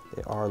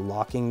 They are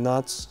locking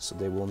nuts, so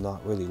they will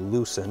not really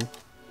loosen.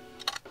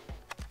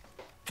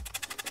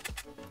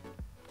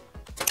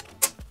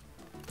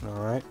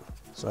 All right,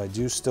 so I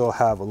do still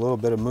have a little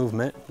bit of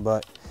movement,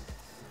 but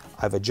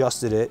I've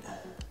adjusted it.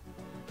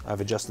 I've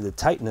adjusted the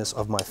tightness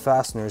of my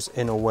fasteners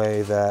in a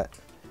way that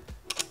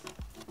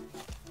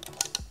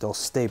they'll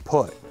stay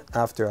put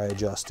after I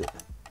adjust it.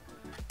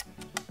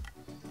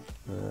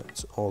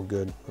 It's all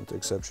good with the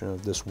exception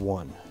of this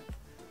one.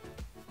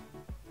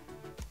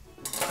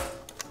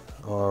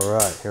 All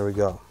right, here we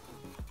go.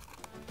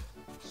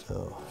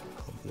 So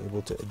I'll be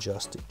able to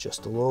adjust it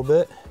just a little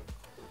bit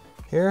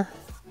here.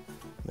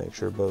 Make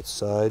sure both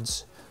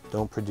sides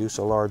don't produce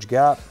a large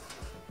gap.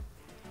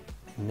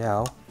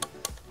 Now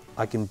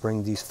I can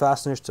bring these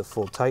fasteners to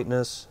full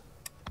tightness,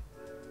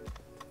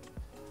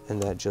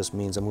 and that just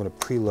means I'm going to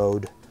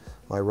preload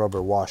my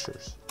rubber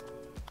washers.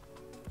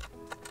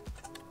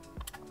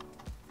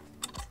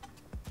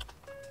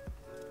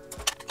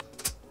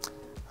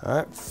 All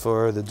right,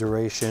 for the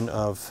duration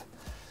of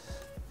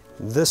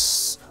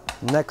this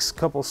next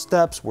couple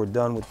steps, we're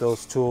done with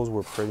those tools.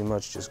 We're pretty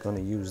much just going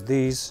to use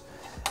these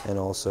and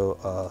also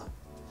a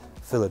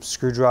Phillips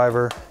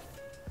screwdriver.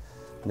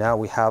 Now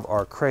we have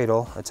our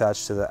cradle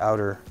attached to the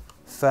outer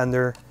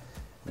fender.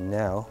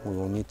 Now we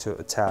will need to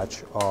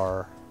attach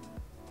our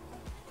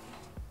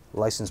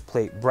license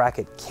plate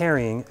bracket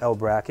carrying L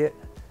bracket,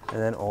 and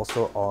then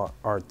also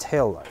our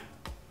tail light.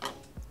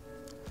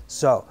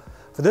 So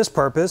for this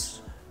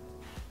purpose,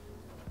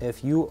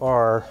 if you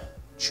are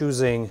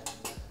choosing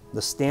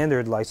the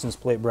standard license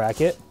plate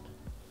bracket,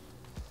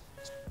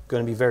 it's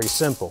going to be very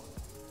simple.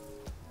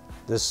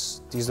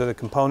 These are the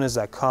components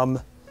that come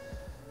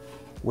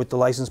with the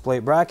license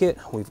plate bracket.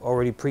 We've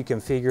already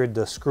pre-configured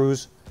the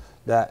screws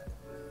that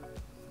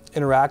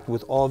interact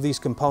with all of these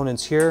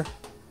components here.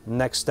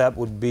 Next step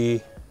would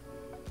be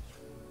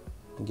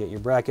get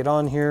your bracket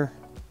on here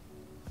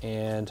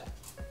and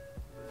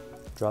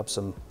drop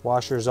some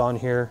washers on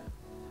here,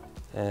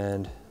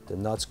 and the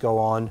nuts go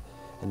on,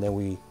 and then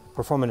we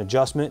perform an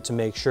adjustment to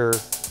make sure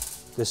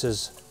this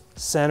is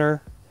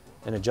center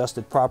and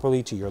adjusted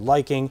properly to your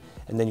liking,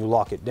 and then you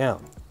lock it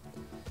down.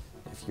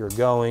 If you're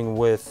going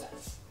with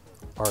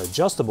our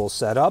adjustable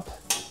setup,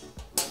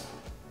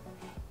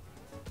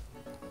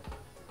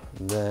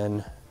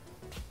 then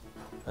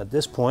at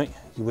this point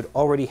you would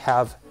already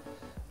have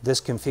this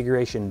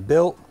configuration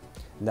built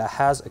that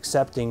has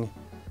accepting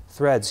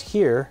threads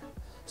here.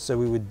 So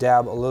we would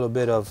dab a little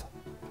bit of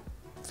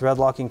thread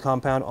locking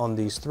compound on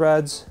these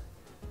threads,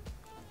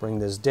 bring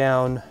this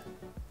down,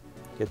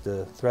 get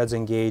the threads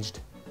engaged,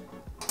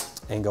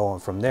 and go on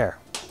from there.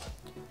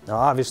 Now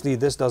obviously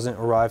this doesn't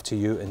arrive to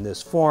you in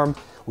this form.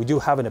 We do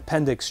have an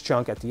appendix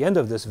chunk at the end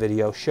of this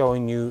video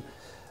showing you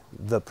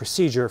the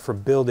procedure for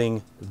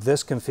building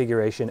this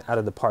configuration out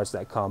of the parts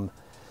that come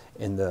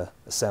in the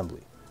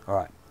assembly. All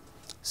right,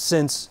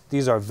 since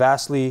these are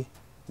vastly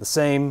the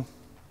same,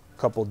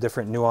 couple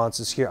different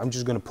nuances here, I'm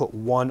just going to put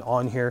one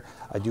on here.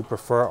 I do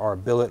prefer our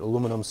billet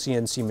aluminum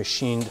CNC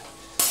machined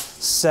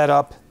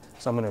setup,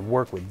 so I'm going to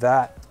work with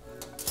that.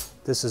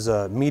 This is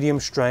a medium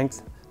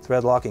strength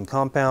thread locking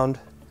compound.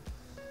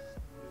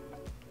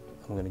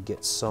 I'm going to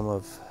get some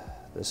of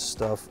this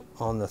stuff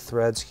on the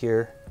threads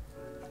here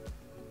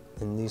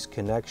in these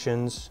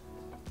connections.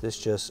 This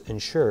just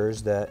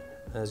ensures that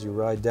as you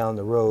ride down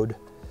the road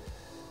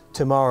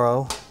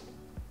tomorrow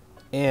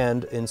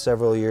and in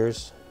several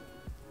years,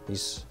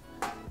 these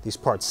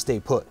parts stay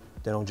put.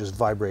 They don't just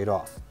vibrate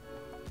off.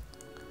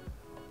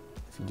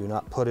 If you do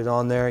not put it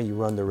on there, you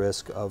run the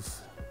risk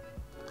of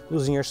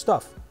losing your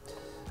stuff.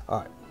 All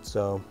right,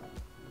 so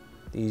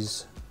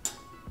these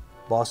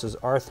bosses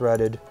are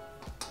threaded.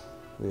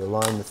 We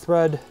align the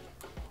thread.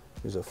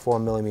 Use a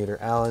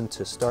 4mm Allen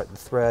to start the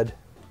thread.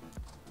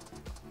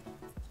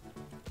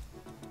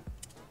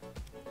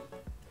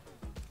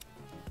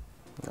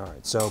 All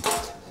right, so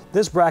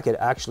this bracket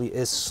actually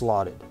is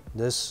slotted.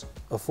 This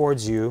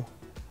affords you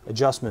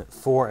adjustment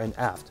fore and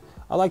aft.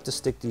 I like to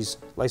stick these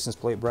license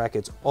plate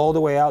brackets all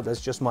the way out.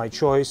 That's just my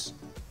choice.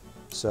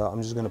 So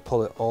I'm just going to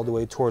pull it all the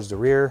way towards the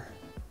rear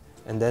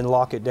and then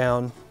lock it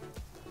down.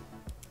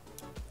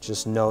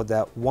 Just know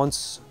that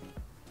once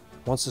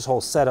once this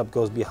whole setup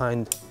goes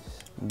behind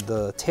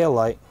the tail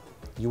light,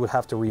 you would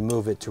have to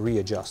remove it to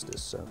readjust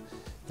this. So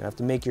you have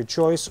to make your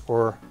choice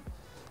or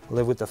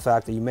live with the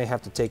fact that you may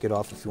have to take it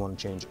off if you want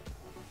to change it.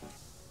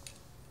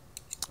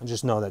 And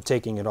just know that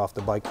taking it off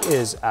the bike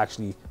is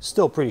actually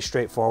still pretty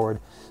straightforward,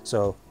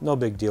 so no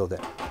big deal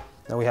there.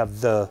 Now we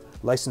have the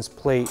license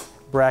plate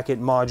bracket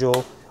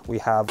module, we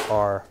have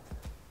our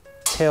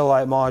tail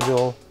light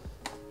module,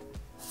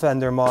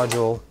 fender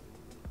module,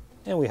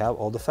 and we have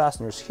all the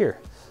fasteners here.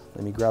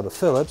 Let me grab a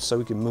Phillips so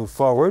we can move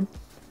forward.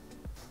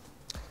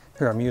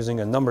 Here I'm using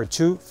a number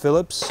 2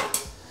 Phillips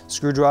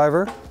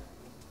screwdriver.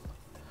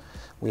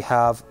 We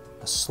have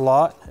a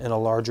slot and a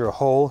larger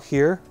hole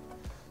here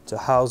to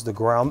house the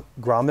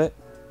grommet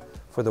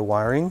for the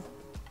wiring.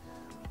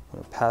 I'm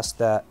going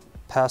to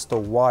pass the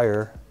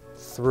wire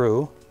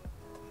through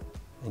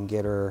and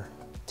get our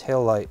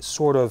tail light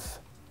sort of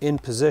in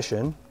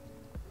position.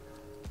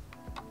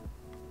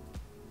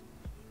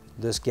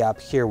 This gap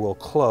here will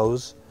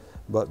close,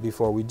 but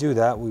before we do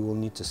that, we will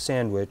need to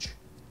sandwich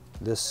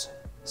this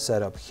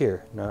setup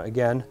here. Now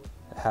again,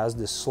 it has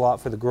this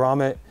slot for the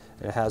grommet,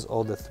 and it has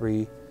all the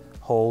 3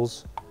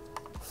 holes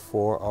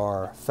for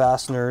our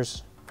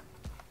fasteners.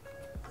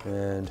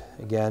 And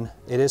again,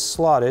 it is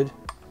slotted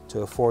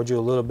to afford you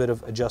a little bit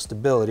of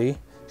adjustability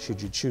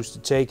should you choose to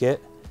take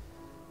it.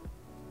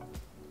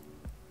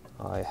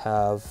 I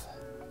have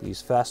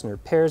these fastener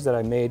pairs that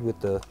I made with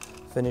the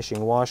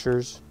finishing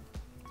washers.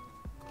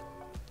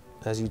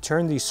 As you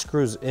turn these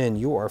screws in,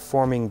 you are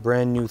forming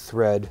brand new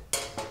thread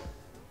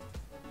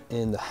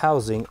in the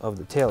housing of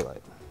the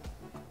taillight.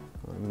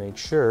 Make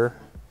sure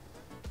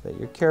that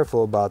you're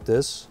careful about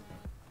this.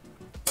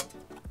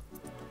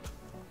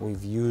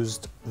 We've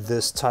used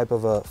this type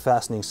of a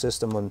fastening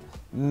system on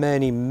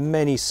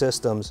many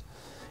systems,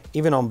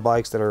 even on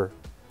bikes that are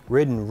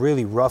ridden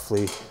really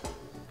roughly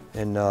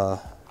in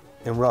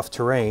rough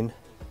terrain.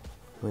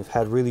 We've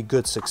had really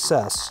good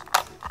success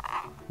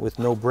with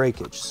no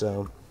breakage.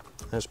 So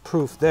there's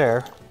proof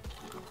there.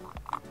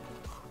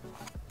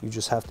 You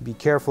just have to be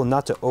careful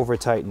not to over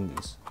tighten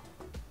these.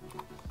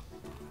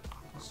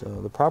 So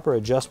the proper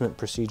adjustment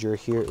procedure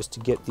here is to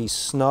get these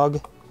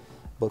snug,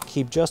 but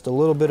keep just a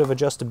little bit of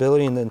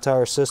adjustability in the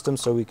entire system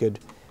so we could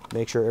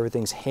make sure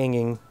everything's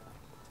hanging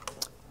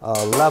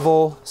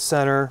level,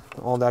 center,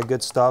 all that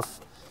good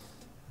stuff.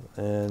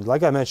 And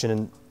like I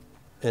mentioned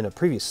in a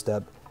previous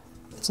step,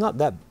 it's not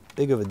that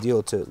big of a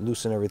deal to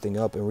loosen everything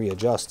up and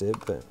readjust it,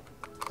 but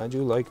I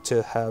do like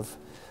to have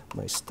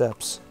my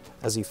steps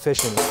as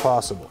efficient as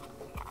possible.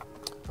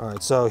 All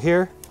right, so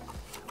here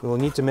we will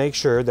need to make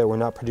sure that we're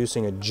not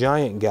producing a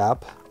giant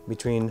gap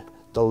between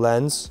the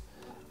lens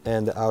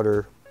and the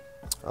outer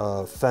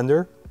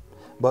fender,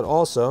 but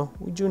also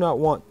we do not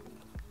want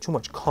too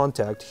much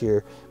contact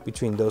here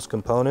between those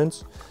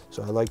components.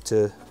 So I like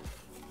to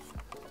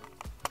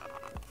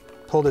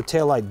pull the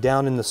taillight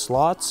down in the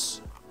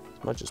slots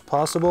as much as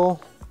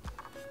possible.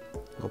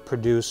 We'll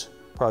produce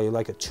probably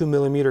like a 2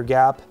 millimeter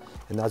gap,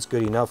 and that's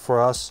good enough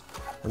for us.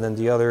 And then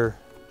the other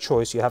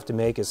choice you have to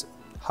make is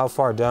how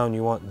far down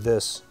you want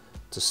this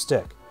to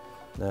stick.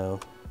 Now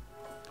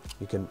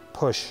you can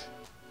push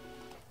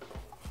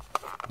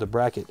the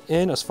bracket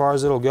in as far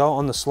as it'll go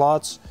on the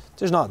slots.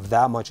 There's not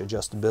that much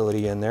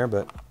adjustability in there,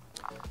 but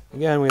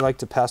again, we like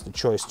to pass the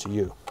choice to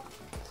you.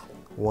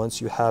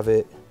 Once you have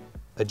it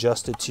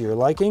adjusted to your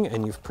liking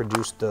and you've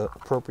produced the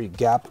appropriate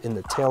gap in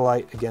the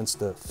taillight against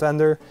the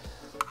fender,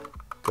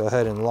 go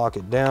ahead and lock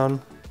it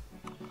down.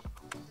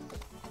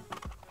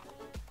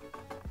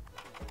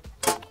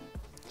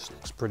 This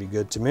looks pretty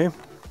good to me.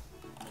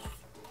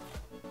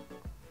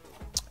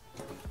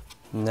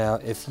 Now,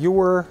 if you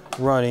were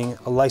running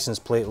a license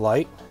plate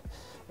light,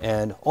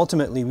 and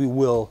ultimately we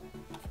will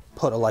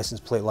put a license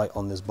plate light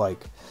on this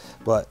bike,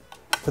 but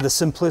for the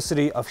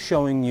simplicity of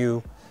showing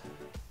you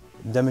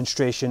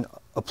demonstration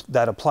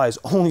that applies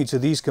only to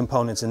these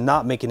components and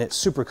not making it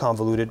super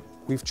convoluted,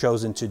 we've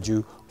chosen to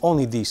do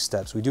only these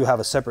steps. We do have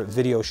a separate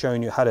video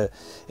showing you how to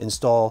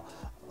install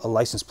a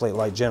license plate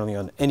light generally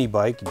on any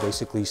bike. You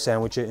basically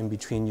sandwich it in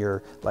between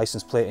your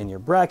license plate and your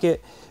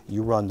bracket.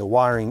 You run the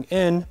wiring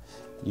in.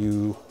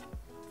 You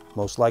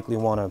most likely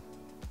want to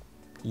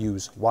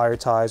use wire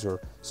ties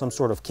or some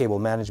sort of cable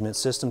management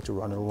system to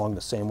run it along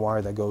the same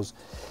wire that goes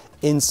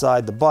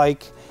inside the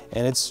bike,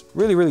 and it's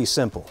really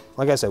simple.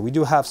 Like I said, we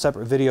do have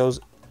separate videos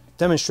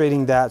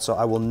demonstrating that, so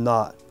I will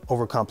not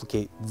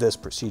overcomplicate this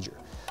procedure.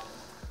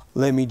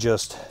 Let me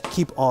just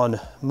keep on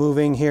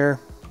moving here.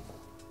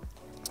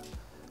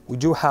 We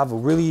do have a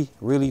really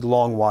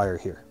long wire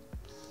here,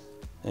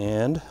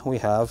 and we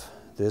have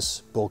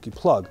this bulky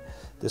plug.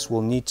 This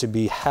will need to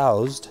be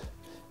housed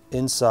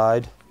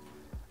inside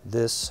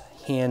this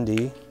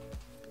handy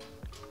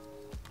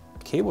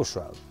cable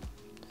shroud.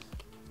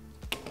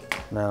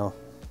 Now,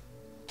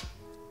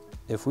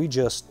 if we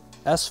just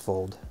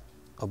S-fold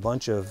a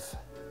bunch of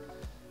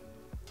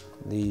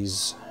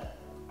these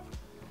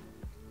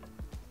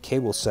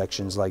cable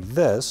sections like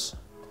this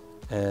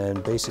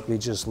and basically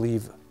just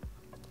leave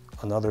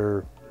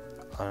another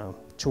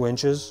 2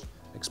 inches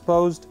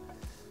exposed,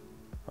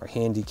 our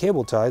handy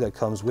cable tie that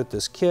comes with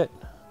this kit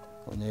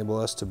will enable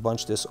us to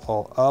bunch this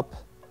all up,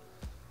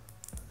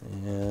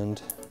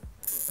 and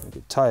we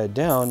could tie it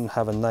down and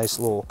have a nice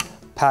little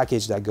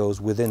package that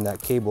goes within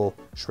that cable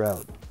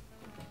shroud.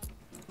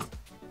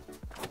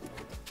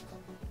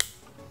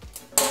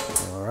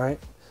 All right,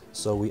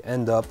 so we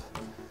end up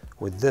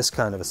with this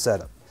kind of a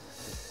setup.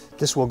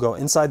 This will go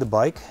inside the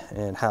bike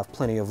and have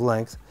plenty of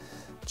length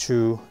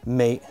to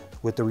mate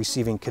with the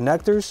receiving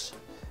connectors,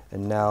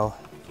 and now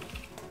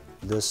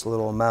this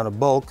little amount of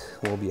bulk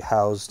will be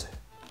housed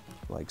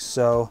like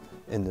so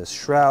in this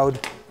shroud.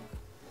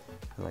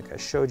 And like I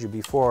showed you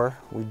before,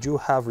 we do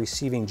have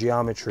receiving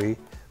geometry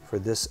for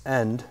this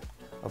end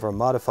of our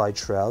modified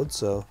shroud,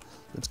 so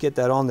let's get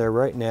that on there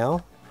right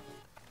now.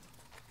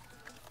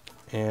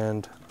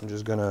 And I'm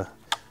just gonna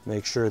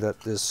make sure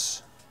that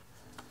this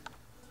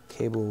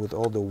cable with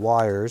all the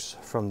wires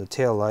from the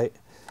taillight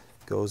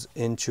goes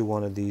into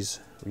one of these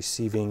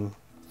receiving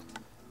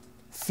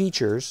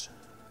features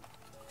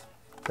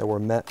that were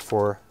meant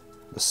for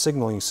the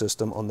signaling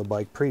system on the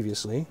bike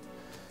previously.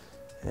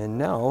 And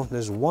now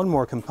there's one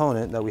more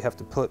component that we have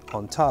to put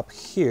on top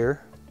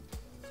here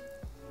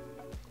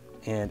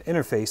and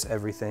interface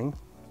everything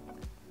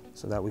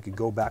so that we could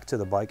go back to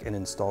the bike and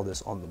install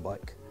this on the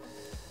bike.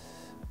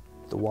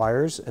 The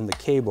wires and the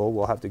cable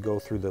will have to go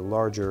through the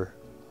larger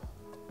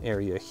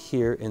area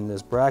here in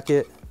this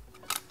bracket,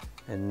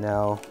 and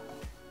now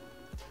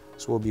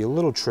this will be a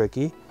little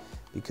tricky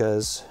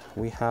because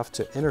we have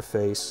to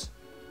interface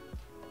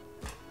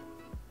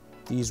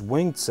these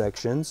winged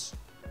sections.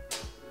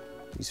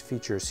 These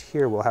features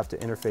here will have to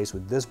interface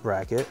with this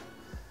bracket,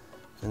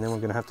 and then we're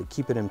going to have to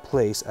keep it in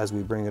place as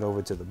we bring it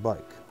over to the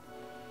bike.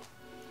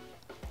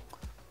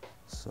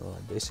 So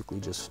I basically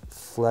just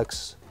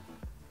flex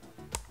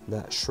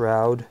that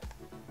shroud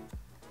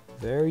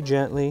very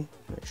gently,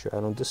 make sure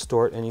I don't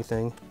distort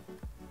anything.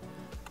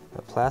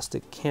 That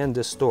plastic can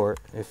distort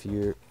if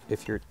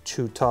you're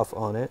too tough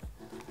on it.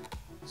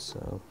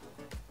 So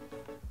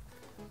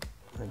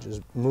I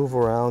just move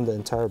around the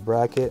entire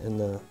bracket and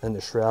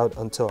the shroud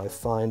until I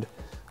find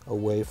a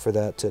way for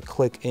that to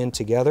click in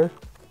together.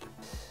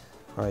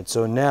 All right,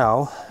 so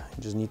now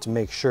I just need to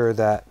make sure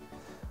that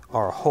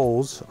our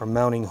holes, our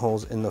mounting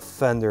holes in the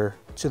fender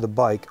to the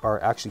bike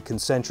are actually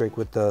concentric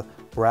with the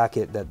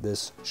bracket that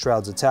this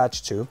shroud's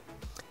attached to.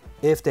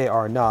 If they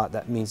are not,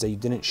 that means that you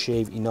didn't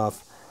shave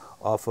enough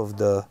off of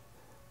the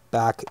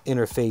back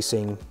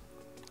interfacing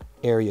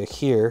area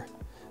here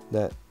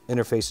that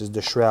interfaces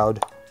the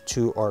shroud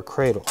to our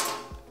cradle.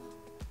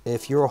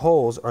 If your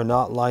holes are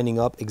not lining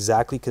up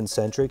exactly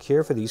concentric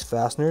here for these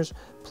fasteners,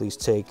 please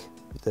take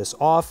this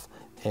off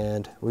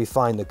and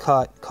refine the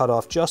cut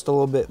off just a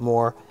little bit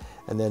more,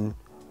 and then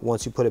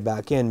once you put it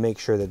back in, make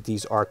sure that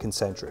these are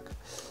concentric.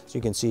 So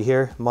you can see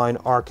here, mine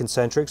are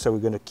concentric, so we're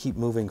going to keep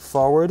moving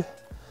forward.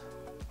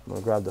 I'm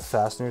going to grab the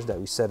fasteners that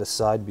we set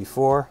aside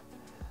before.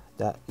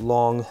 That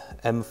long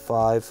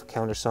M5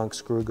 countersunk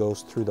screw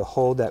goes through the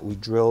hole that we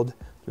drilled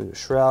through the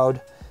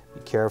shroud.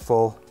 Be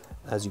careful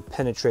as you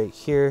penetrate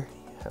here.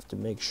 You have to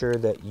make sure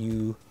that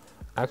you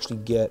actually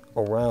get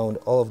around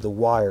all of the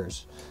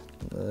wires.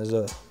 There's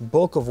a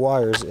bulk of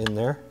wires in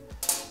there.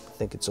 I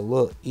think it's a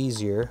little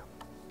easier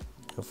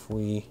if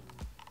we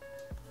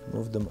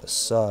move them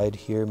aside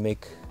here,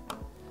 make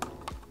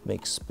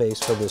space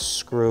for this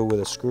screw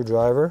with a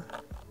screwdriver.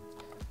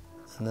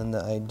 And then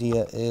the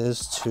idea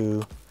is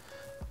to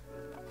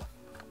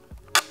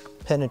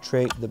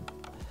penetrate the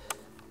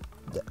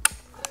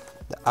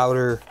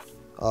outer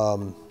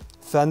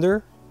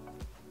fender,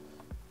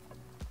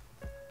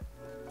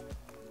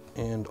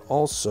 and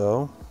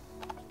also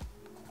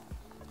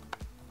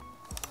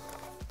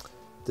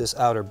this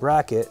outer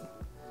bracket.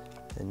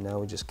 And now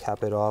we just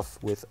cap it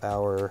off with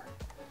our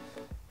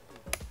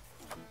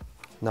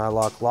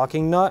nylock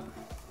locking nut.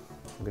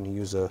 I'm going to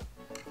use a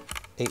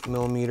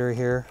 8mm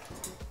here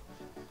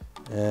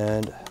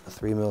and a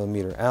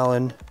 3mm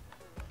Allen.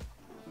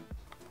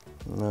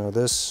 Now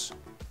this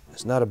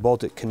is not a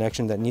bolted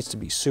connection that needs to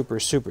be super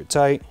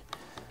tight.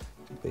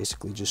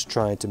 Basically just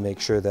trying to make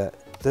sure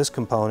that this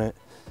component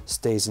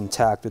stays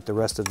intact with the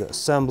rest of the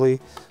assembly.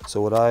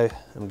 So what I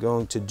am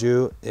going to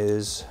do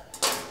is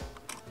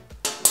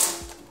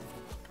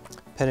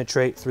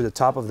penetrate through the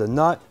top of the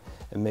nut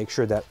and make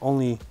sure that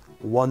only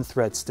one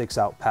thread sticks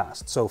out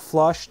past. So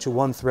flush to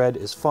one thread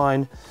is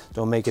fine.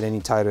 Don't make it any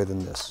tighter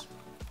than this.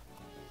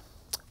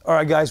 All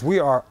right, guys, we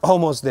are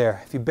almost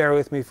there. If you bear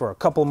with me for a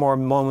couple more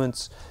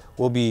moments,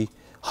 we'll be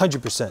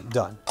 100%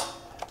 done.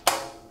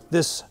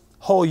 This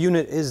whole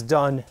unit is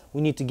done.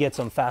 We need to get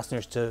some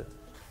fasteners to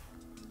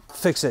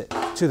fix it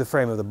to the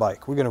frame of the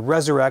bike. We're going to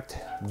resurrect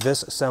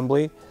this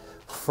assembly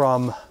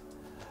from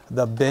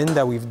the bin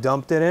that we've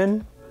dumped it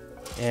in.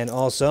 And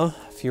also,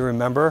 if you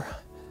remember,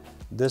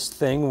 this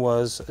thing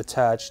was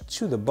attached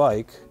to the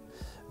bike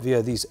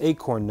via these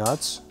acorn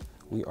nuts.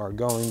 We are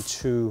going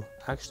to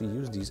actually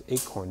use these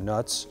acorn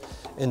nuts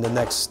in the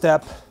next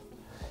step.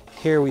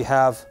 Here we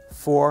have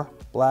 4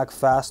 black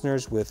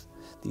fasteners with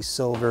these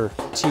silver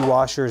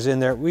T-washers in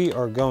there. We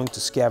are going to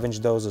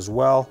scavenge those as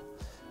well.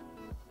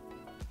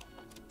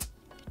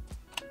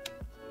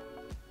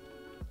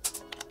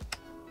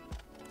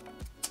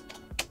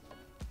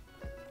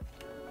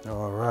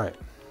 All right.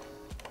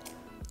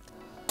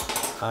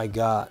 I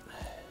got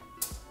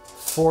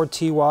 4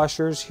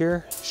 T-washers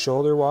here,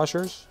 shoulder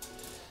washers,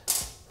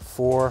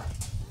 4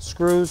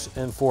 screws,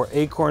 and 4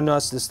 acorn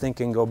nuts. This thing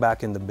can go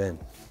back in the bin.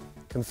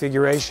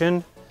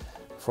 Configuration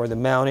for the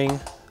mounting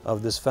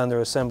of this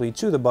fender assembly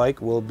to the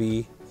bike will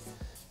be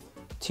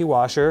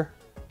T-washer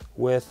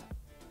with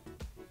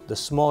the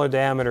smaller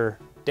diameter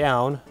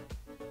down,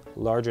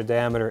 larger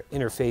diameter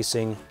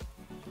interfacing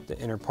the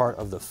inner part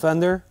of the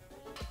fender.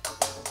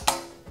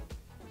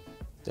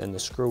 Then the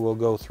screw will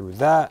go through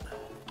that.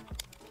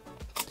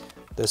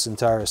 This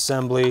entire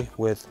assembly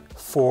with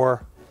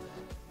 4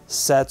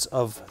 sets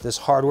of this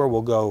hardware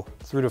will go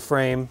through the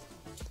frame,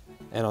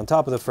 and on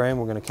top of the frame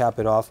we're going to cap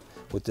it off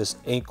with this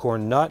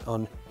acorn nut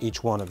on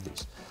each one of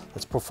these.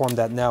 Let's perform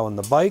that now on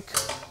the bike.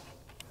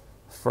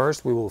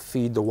 First we will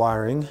feed the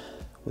wiring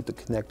with the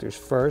connectors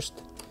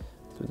first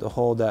through the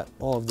hole that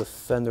all of the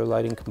fender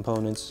lighting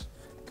components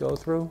go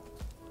through,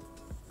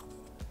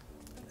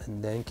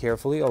 and then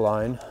carefully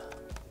align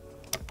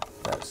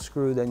that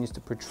screw that needs to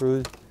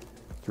protrude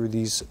through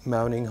these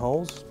mounting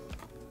holes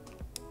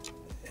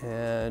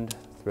and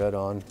thread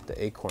on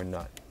the acorn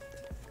nut.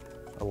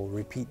 I will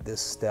repeat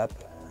this step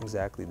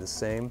exactly the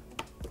same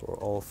for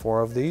all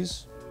 4 of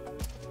these.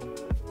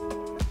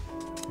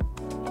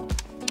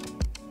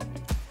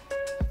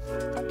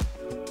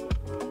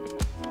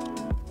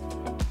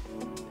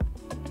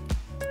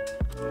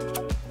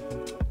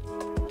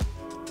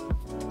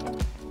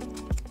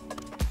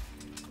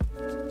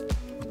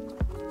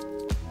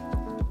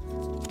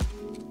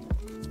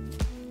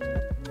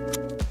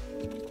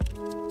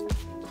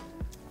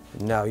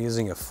 Now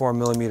using a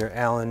 4mm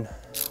Allen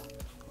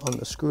on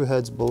the screw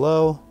heads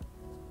below,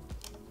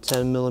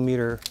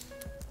 10mm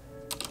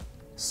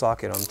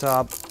socket on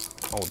top.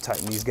 I will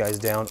tighten these guys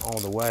down all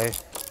the way.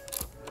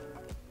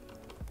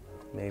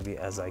 Maybe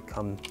as I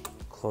come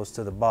close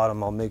to the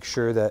bottom, I'll make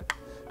sure that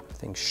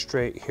everything's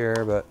straight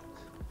here, but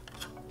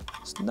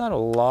it's not a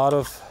lot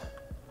of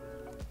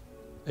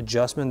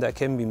adjustment that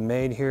can be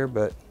made here,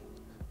 but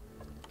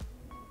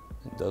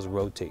it does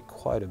rotate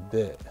quite a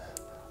bit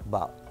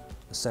about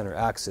the center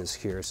axis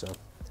here. So you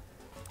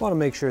want to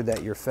make sure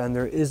that your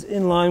fender is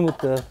in line with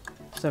the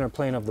center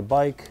plane of the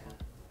bike.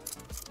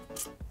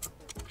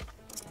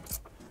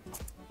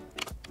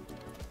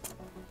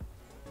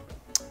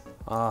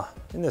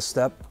 In this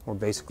step, we're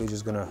basically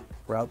just going to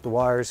route the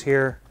wires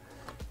here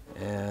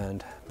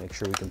and make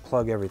sure we can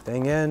plug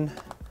everything in.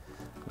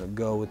 I'm going to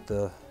go with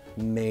the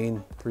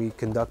main 3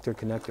 conductor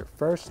connector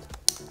first.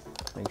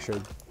 Make sure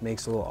it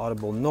makes a little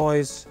audible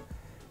noise,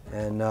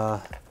 and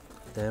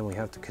then we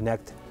have to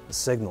connect the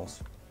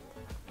signals.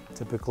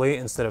 Typically,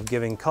 instead of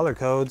giving color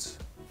codes,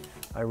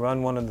 I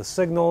run one of the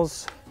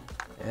signals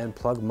and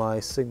plug my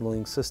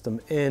signaling system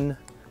in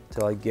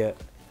until I get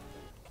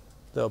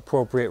the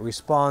appropriate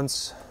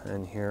response,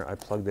 and here I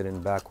plugged it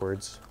in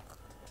backwards.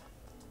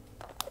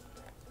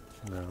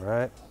 All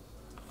right.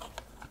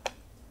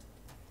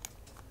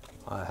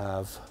 I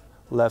have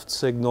left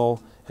signal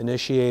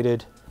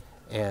initiated,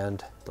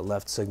 and the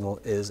left signal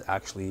is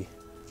actually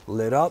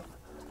lit up,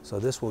 so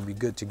this will be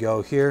good to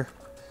go here.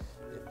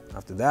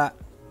 After that,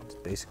 it's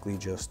basically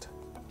just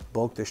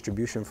bulk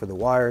distribution for the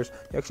wires.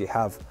 You actually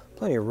have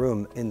plenty of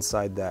room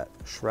inside that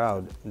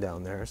shroud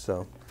down there,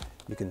 so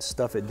you can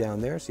stuff it down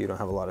there so you don't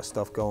have a lot of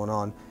stuff going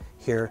on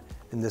here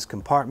in this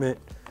compartment.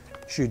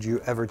 Should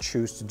you ever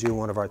choose to do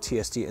one of our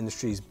TST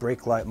Industries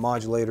brake light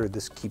modulator,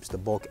 this keeps the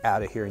bulk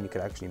out of here, and you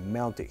can actually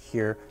mount it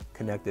here,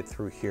 connect it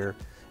through here,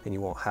 and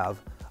you won't have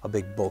a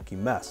big bulky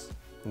mess.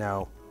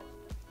 Now,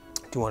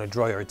 I do want to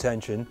draw your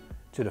attention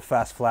to the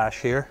fast flash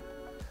here.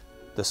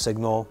 The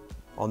signal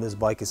on this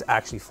bike is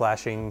actually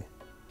flashing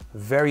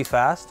very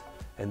fast,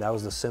 and that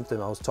was the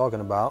symptom I was talking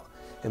about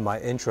in my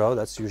intro.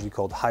 That's usually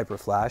called hyper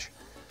flash.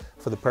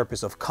 For the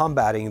purpose of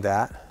combating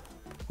that,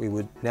 we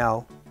would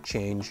now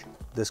change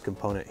this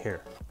component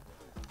here.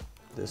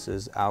 This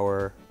is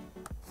our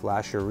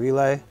flasher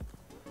relay.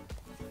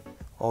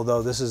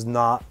 Although this is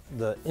not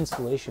the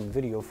installation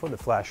video for the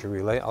flasher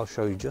relay, I'll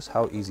show you just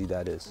how easy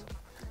that is.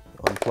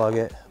 Unplug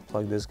it,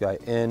 plug this guy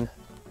in,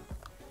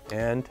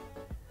 and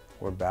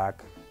we're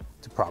back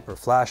to proper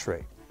flash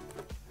rate.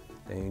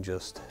 Then you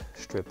just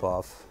strip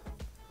off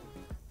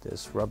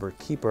this rubber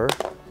keeper.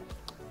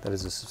 That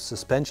is a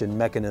suspension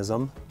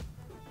mechanism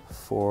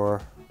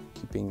for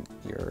keeping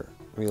your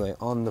relay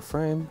on the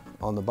frame,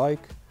 on the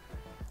bike.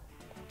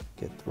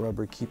 Get the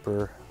rubber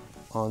keeper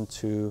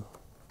onto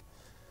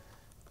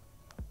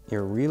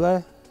your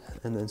relay,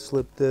 and then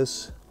slip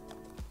this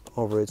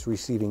over its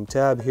receiving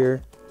tab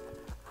here,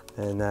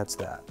 and that's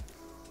that.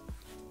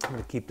 I'm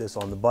going to keep this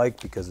on the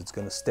bike because it's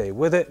going to stay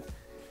with it.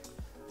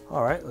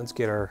 All right, let's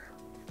get our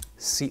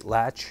seat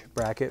latch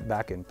bracket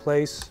back in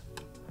place.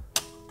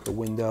 The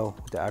window,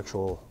 the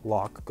actual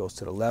lock, goes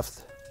to the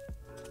left.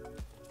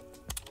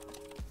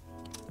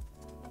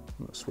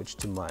 I'm going to switch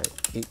to my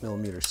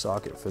 8mm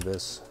socket for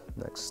this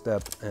next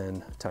step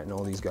and tighten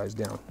all these guys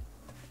down.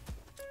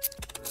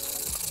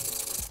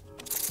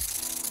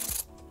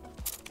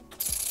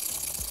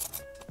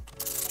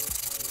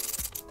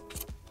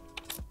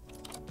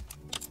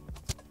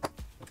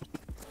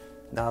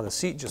 Now the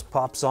seat just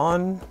pops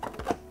on.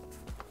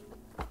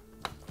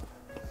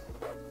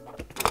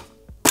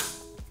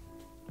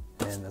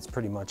 And that's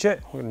pretty much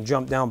it. We're gonna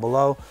jump down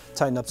below,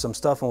 tighten up some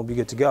stuff, and we'll be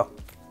good to go.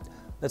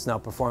 Let's now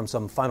perform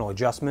some final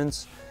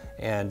adjustments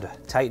and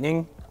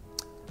tightening.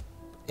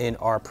 In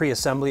our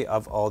pre-assembly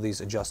of all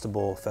these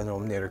adjustable Fender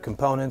Eliminator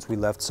components, we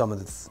left some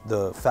of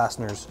the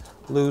fasteners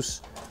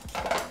loose.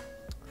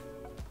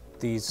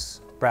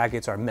 These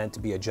brackets are meant to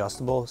be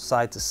adjustable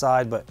side to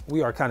side, but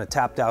we are kind of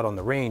tapped out on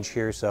the range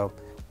here, so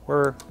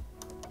we're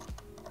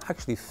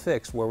actually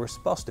fixed where we're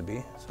supposed to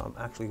be. So I'm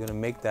actually going to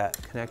make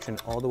that connection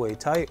all the way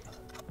tight.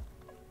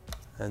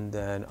 And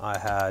then I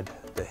had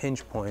the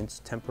hinge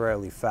points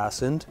temporarily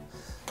fastened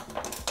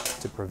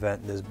to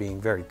prevent this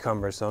being very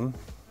cumbersome.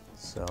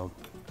 So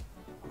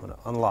I'm going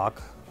to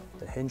unlock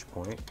the hinge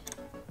point,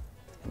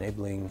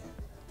 enabling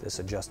this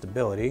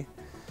adjustability.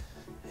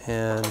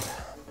 And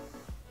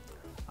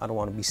I don't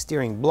want to be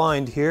steering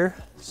blind here,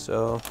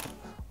 so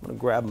I'm going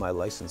to grab my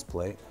license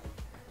plate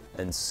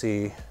and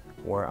see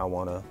where I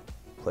want to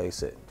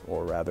place it,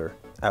 or rather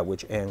at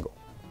which angle.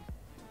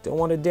 Don't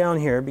want it down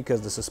here because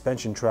the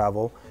suspension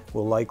travel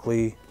will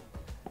likely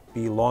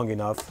be long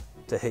enough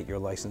to hit your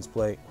license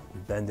plate,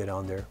 bend it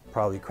on there,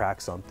 probably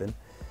crack something.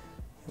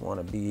 You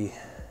want to be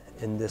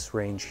in this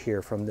range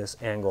here from this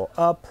angle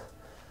up.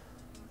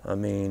 I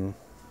mean,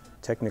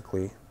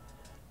 technically,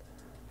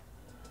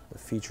 the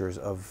features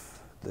of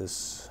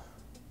this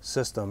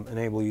system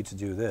enable you to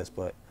do this,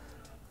 but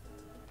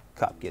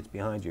cop gets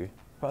behind you,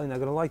 probably not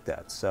going to like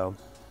that. So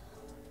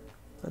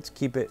let's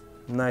keep it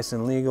nice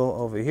and legal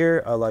over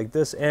here. I like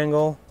this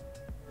angle.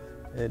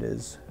 It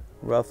is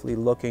roughly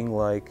looking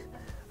like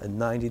a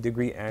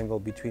 90-degree angle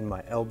between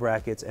my L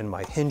brackets and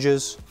my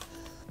hinges.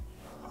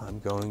 I'm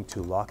going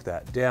to lock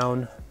that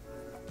down.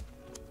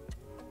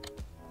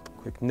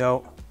 Quick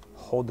note,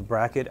 hold the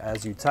bracket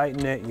as you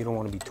tighten it. You don't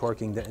want to be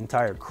torquing the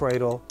entire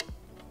cradle.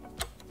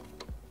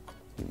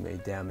 You may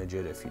damage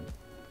it if you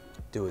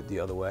do it the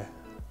other way.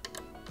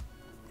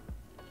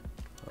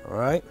 All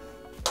right,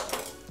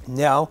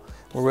 now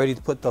we're ready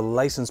to put the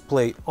license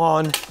plate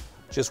on.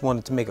 Just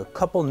wanted to make a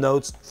couple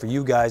notes for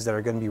you guys that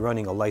are going to be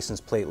running a license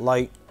plate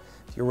light.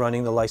 If you're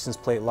running the license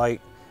plate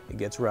light, it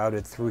gets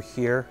routed through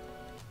here,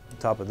 on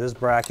top of this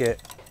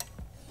bracket,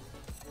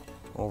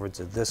 over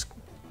to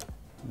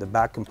the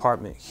back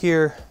compartment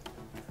here.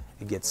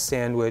 It gets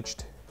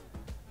sandwiched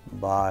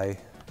by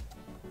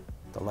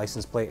the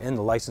license plate and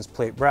the license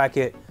plate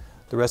bracket.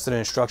 The rest of the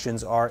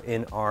instructions are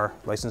in our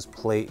license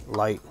plate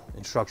light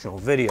instructional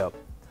video.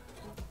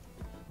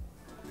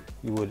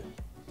 You would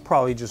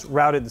probably just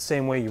route it the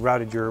same way you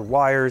routed your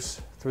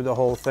wires through the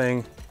whole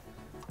thing.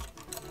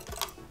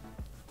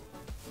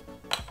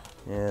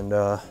 And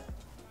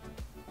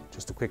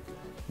just a quick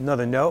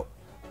another note,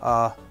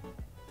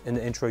 in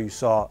the intro you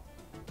saw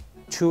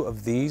 2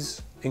 of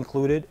these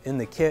included in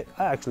the kit.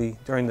 I actually,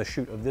 during the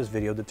shoot of this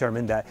video,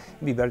 determined that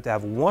it'd be better to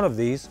have one of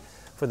these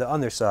for the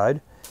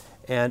underside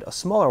and a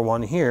smaller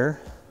one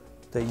here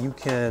that you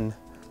can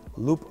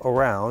loop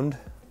around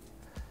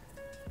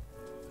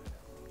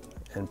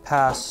and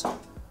pass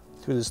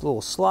through this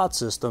little slot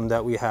system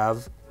that we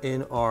have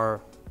in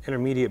our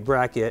intermediate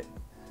bracket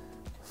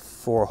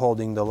for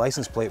holding the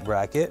license plate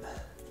bracket,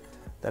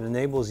 that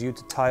enables you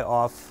to tie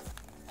off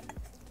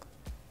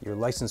your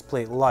license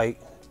plate light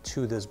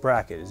to this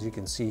bracket. As you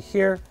can see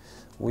here,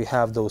 we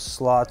have those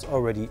slots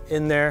already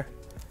in there,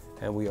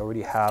 and we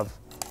already have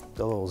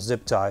the little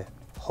zip tie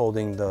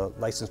holding the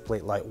license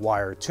plate light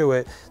wire to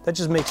it. That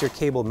just makes your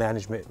cable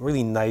management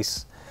really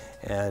nice,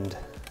 and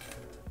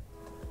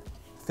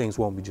things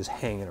won't be just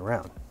hanging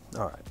around.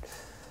 All right,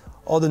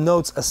 all the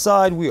notes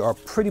aside, we are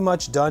pretty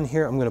much done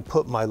here. I'm going to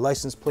put my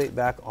license plate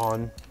back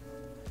on,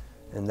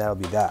 and that'll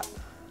be that.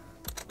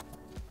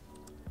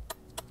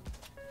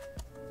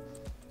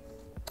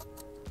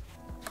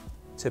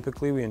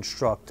 Typically, we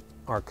instruct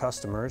our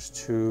customers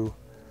to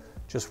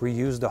just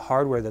reuse the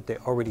hardware that they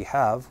already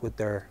have with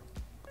their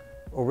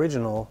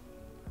original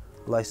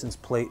license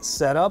plate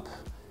setup.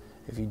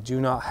 If you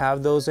do not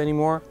have those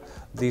anymore,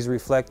 these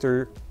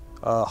reflector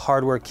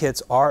hardware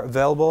kits are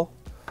available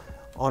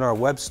on our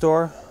web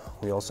store.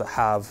 We also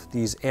have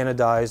these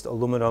anodized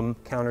aluminum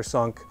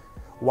countersunk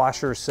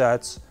washer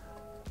sets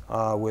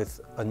with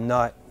a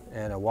nut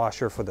and a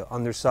washer for the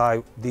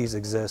underside. These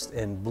exist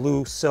in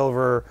blue,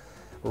 silver,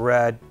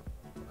 red,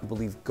 I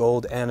believe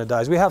gold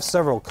anodized. We have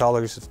several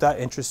colors. If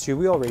that interests you,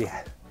 we already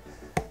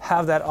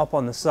have that up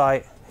on the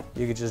site.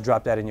 You could just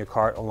drop that in your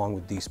cart along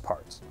with these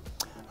parts.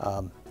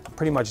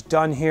 Pretty much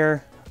done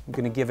here. I'm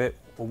gonna give it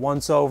a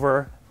once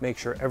over, make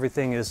sure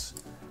everything is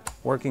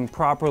working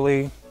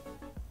properly.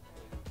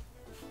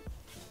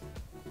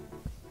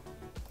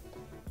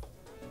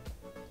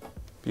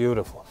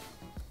 Beautiful.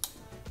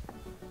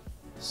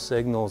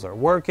 Signals are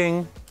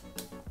working.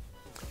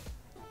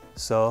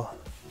 So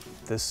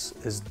this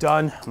is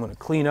done. I'm gonna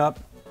clean up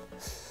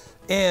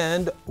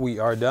and we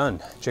are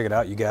done. Check it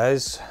out, you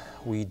guys.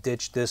 We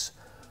ditched this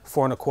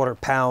 4¼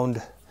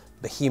 pound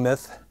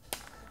behemoth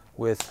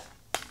with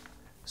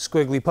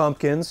squiggly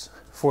pumpkins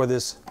for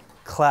this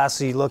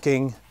classy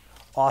looking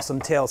awesome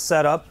tail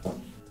setup.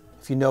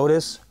 If you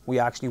notice, we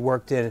actually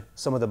worked in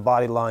some of the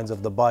body lines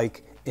of the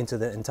bike into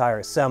the entire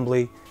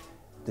assembly.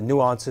 The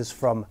nuances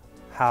from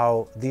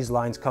how these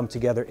lines come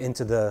together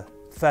into the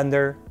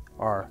fender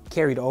are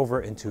carried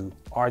over into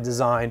our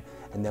design.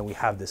 And then we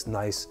have this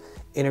nice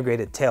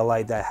integrated tail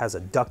light that has a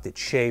ducted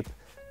shape.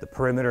 The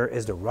perimeter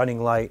is the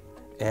running light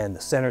and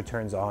the center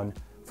turns on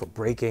for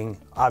braking.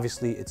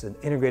 Obviously, it's an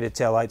integrated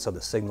tail light, so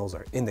the signals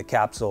are in the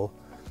capsule.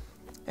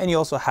 And you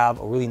also have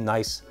a really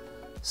nice,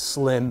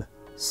 slim,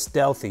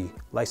 stealthy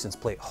license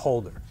plate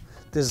holder.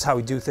 This is how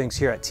we do things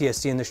here at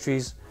TST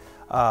Industries.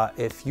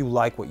 If you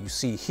like what you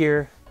see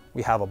here,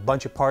 we have a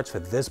bunch of parts for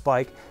this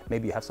bike.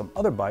 Maybe you have some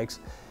other bikes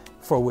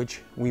for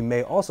which we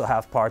may also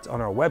have parts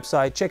on our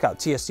website. Check out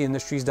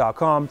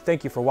tstindustries.com.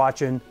 Thank you for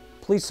watching.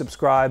 Please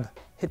subscribe,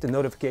 hit the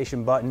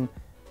notification button.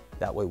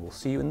 That way we'll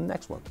see you in the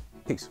next one.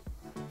 Peace.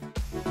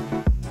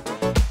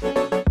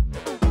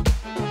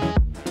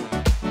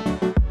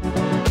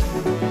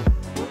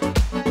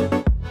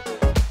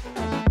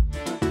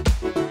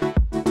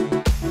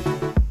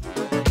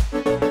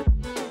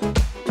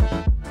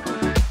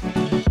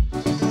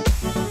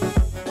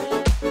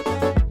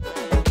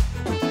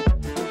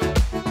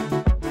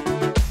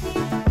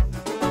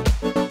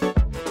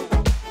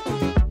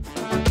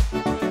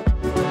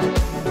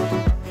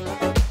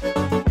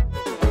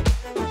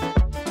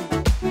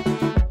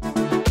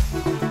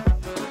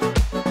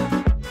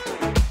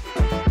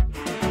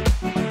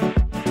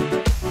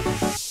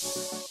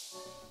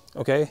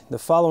 Okay, the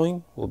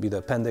following will be the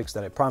appendix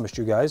that I promised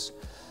you guys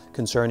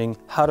concerning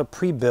how to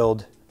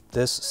pre-build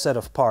this set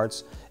of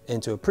parts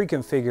into a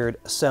pre-configured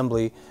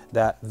assembly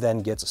that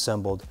then gets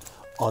assembled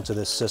onto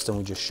this system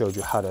we just showed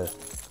you how to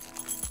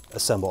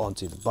assemble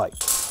onto the bike.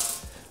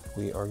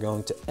 We are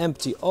going to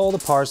empty all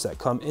the parts that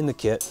come in the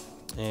kit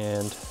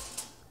and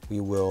we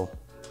will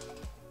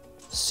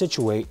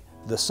situate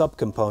the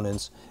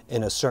subcomponents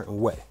in a certain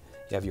way.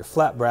 You have your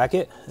flat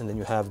bracket and then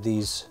you have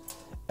these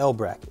L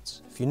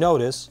brackets. If you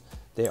notice,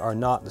 they are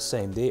not the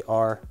same. They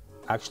are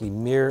actually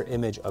mirror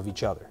image of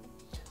each other.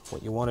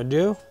 What you want to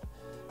do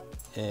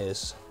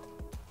is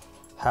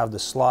have the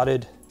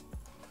slotted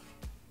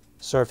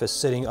surface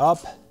sitting up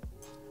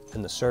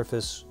and the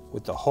surface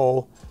with the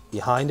hole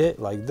behind it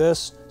like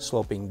this,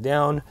 sloping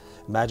down,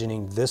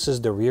 imagining this is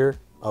the rear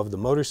of the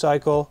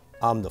motorcycle,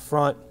 I'm the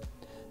front.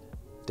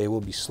 They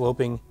will be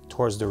sloping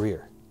towards the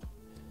rear.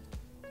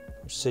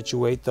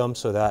 Situate them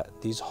so that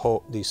these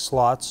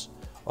slots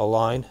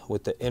align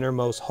with the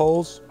innermost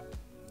holes.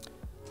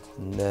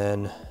 And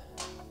then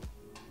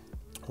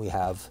we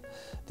have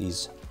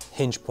these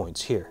hinge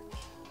points here.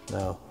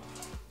 Now,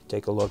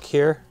 take a look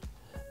here.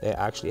 They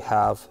actually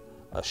have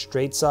a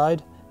straight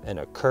side and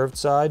a curved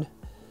side.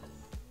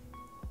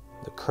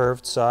 The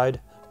curved side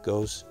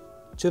goes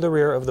to the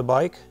rear of the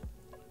bike.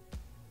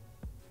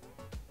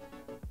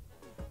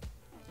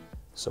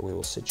 So we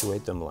will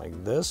situate them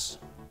like this.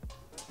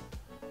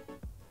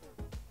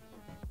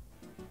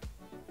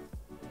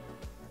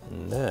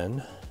 And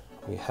then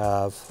we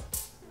have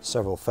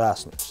several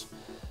fasteners.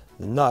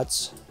 The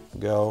nuts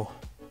go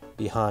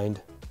behind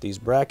these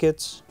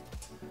brackets.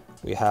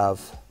 We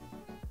have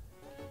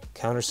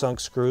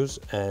countersunk screws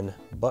and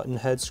button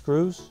head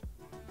screws.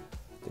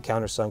 The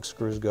countersunk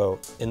screws go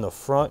in the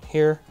front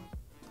here,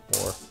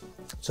 or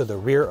to the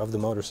rear of the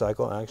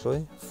motorcycle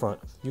actually,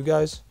 front of you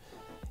guys.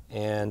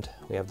 And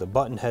we have the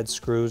button head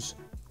screws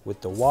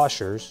with the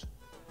washers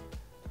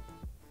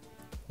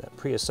that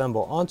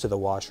pre-assemble onto the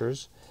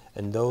washers,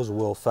 and those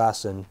will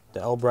fasten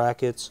the L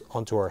brackets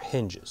onto our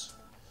hinges.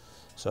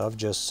 So I've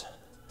just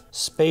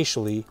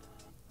spatially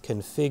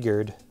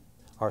configured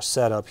our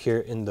setup here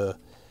in the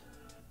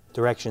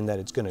direction that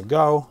it's going to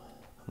go.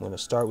 I'm going to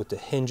start with the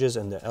hinges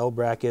and the L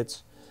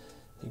brackets.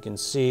 You can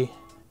see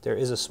there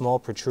is a small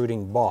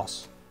protruding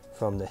boss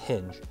from the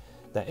hinge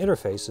that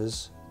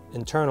interfaces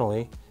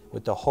internally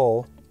with the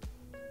hole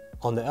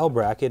on the L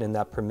bracket, and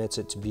that permits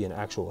it to be an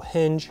actual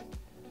hinge.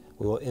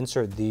 We will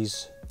insert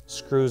these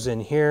screws in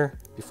here.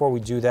 Before we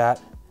do that,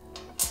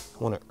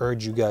 I want to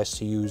urge you guys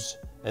to use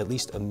at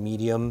least a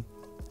medium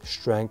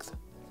strength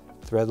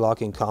thread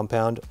locking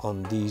compound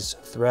on these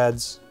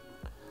threads.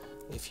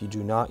 If you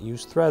do not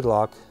use thread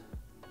lock,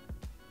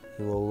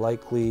 you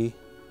will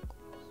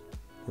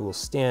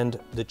stand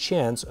the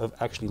chance of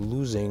actually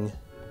losing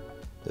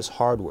this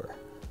hardware.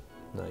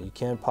 Now, you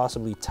can't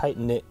possibly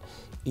tighten it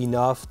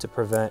enough to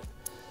prevent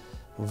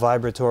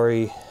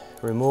vibratory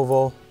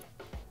removal.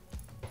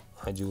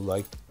 I do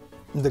like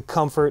the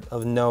comfort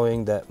of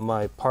knowing that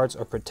my parts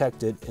are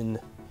protected in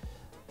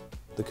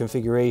the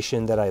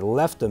configuration that I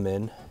left them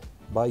in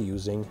by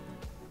using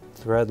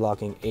thread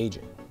locking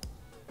agent.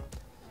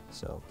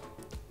 So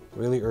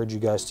really urge you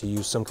guys to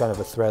use some kind of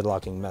a thread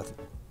locking method.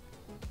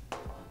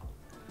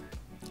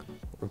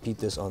 Repeat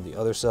this on the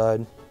other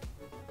side.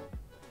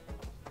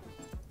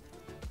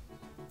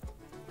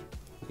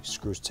 These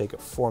screws take a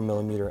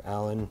 4mm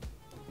Allen.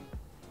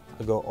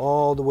 I go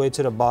all the way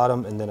to the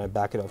bottom and then I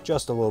back it off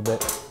just a little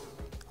bit.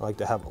 I like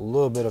to have a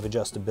little bit of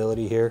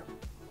adjustability here.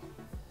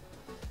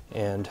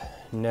 And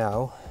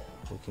now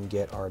we can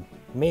get our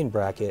main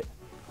bracket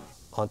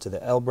onto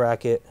the L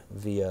bracket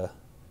via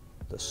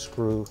the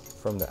screw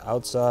from the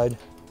outside,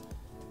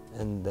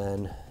 and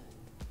then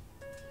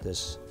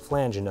this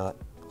flange nut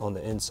on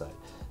the inside.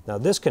 Now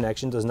this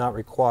connection does not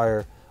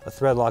require a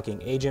thread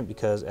locking agent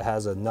because it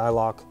has a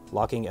nylock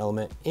locking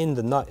element in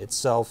the nut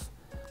itself.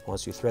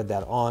 Once you thread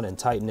that on and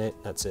tighten it,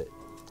 that's it.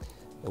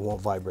 It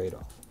won't vibrate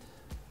off.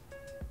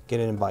 Get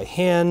it in by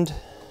hand,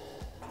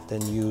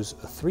 then use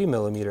a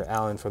 3mm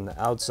Allen from the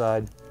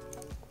outside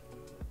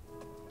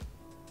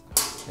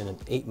and an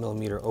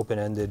 8mm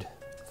open-ended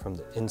from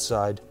the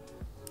inside.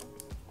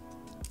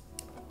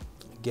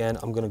 Again,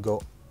 I'm going to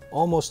go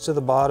almost to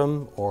the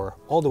bottom or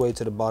all the way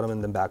to the bottom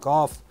and then back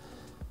off,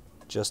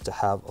 just to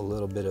have a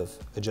little bit of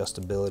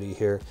adjustability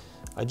here.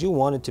 I do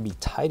want it to be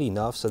tight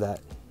enough so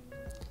that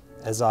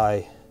as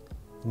I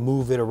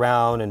move it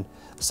around and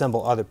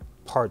assemble other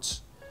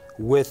parts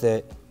with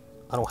it,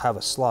 I don't have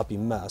a sloppy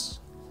mess,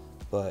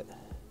 but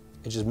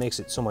it just makes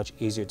it so much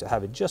easier to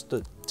have it just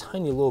a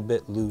tiny little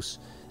bit loose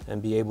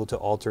and be able to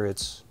alter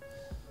its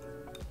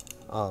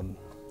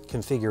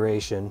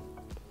configuration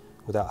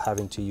without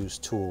having to use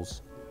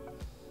tools.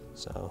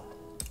 So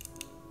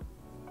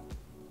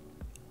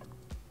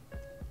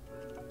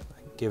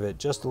give it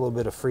just a little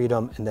bit of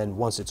freedom, and then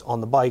once it's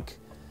on the bike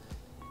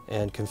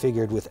and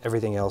configured with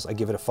everything else, I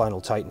give it a final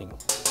tightening.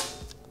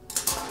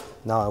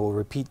 Now I will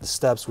repeat the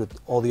steps with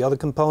all the other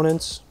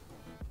components.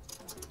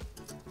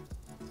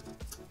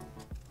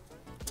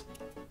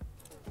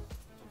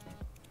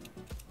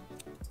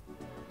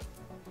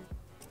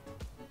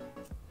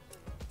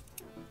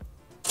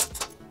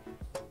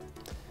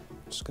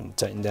 Just going to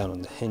tighten down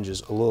on the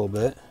hinges a little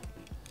bit.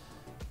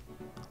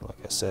 Like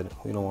I said,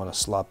 we don't want a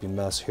sloppy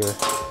mess here.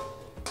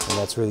 And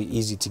that's really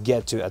easy to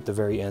get to at the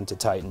very end to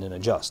tighten and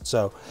adjust.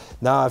 So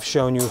now I've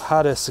shown you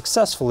how to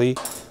successfully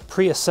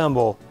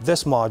pre-assemble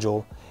this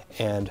module,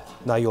 and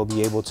now you'll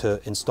be able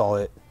to install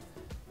it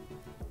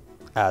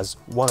as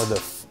one of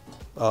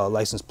the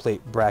license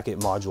plate bracket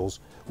modules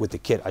with the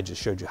kit I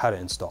just showed you how to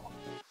install.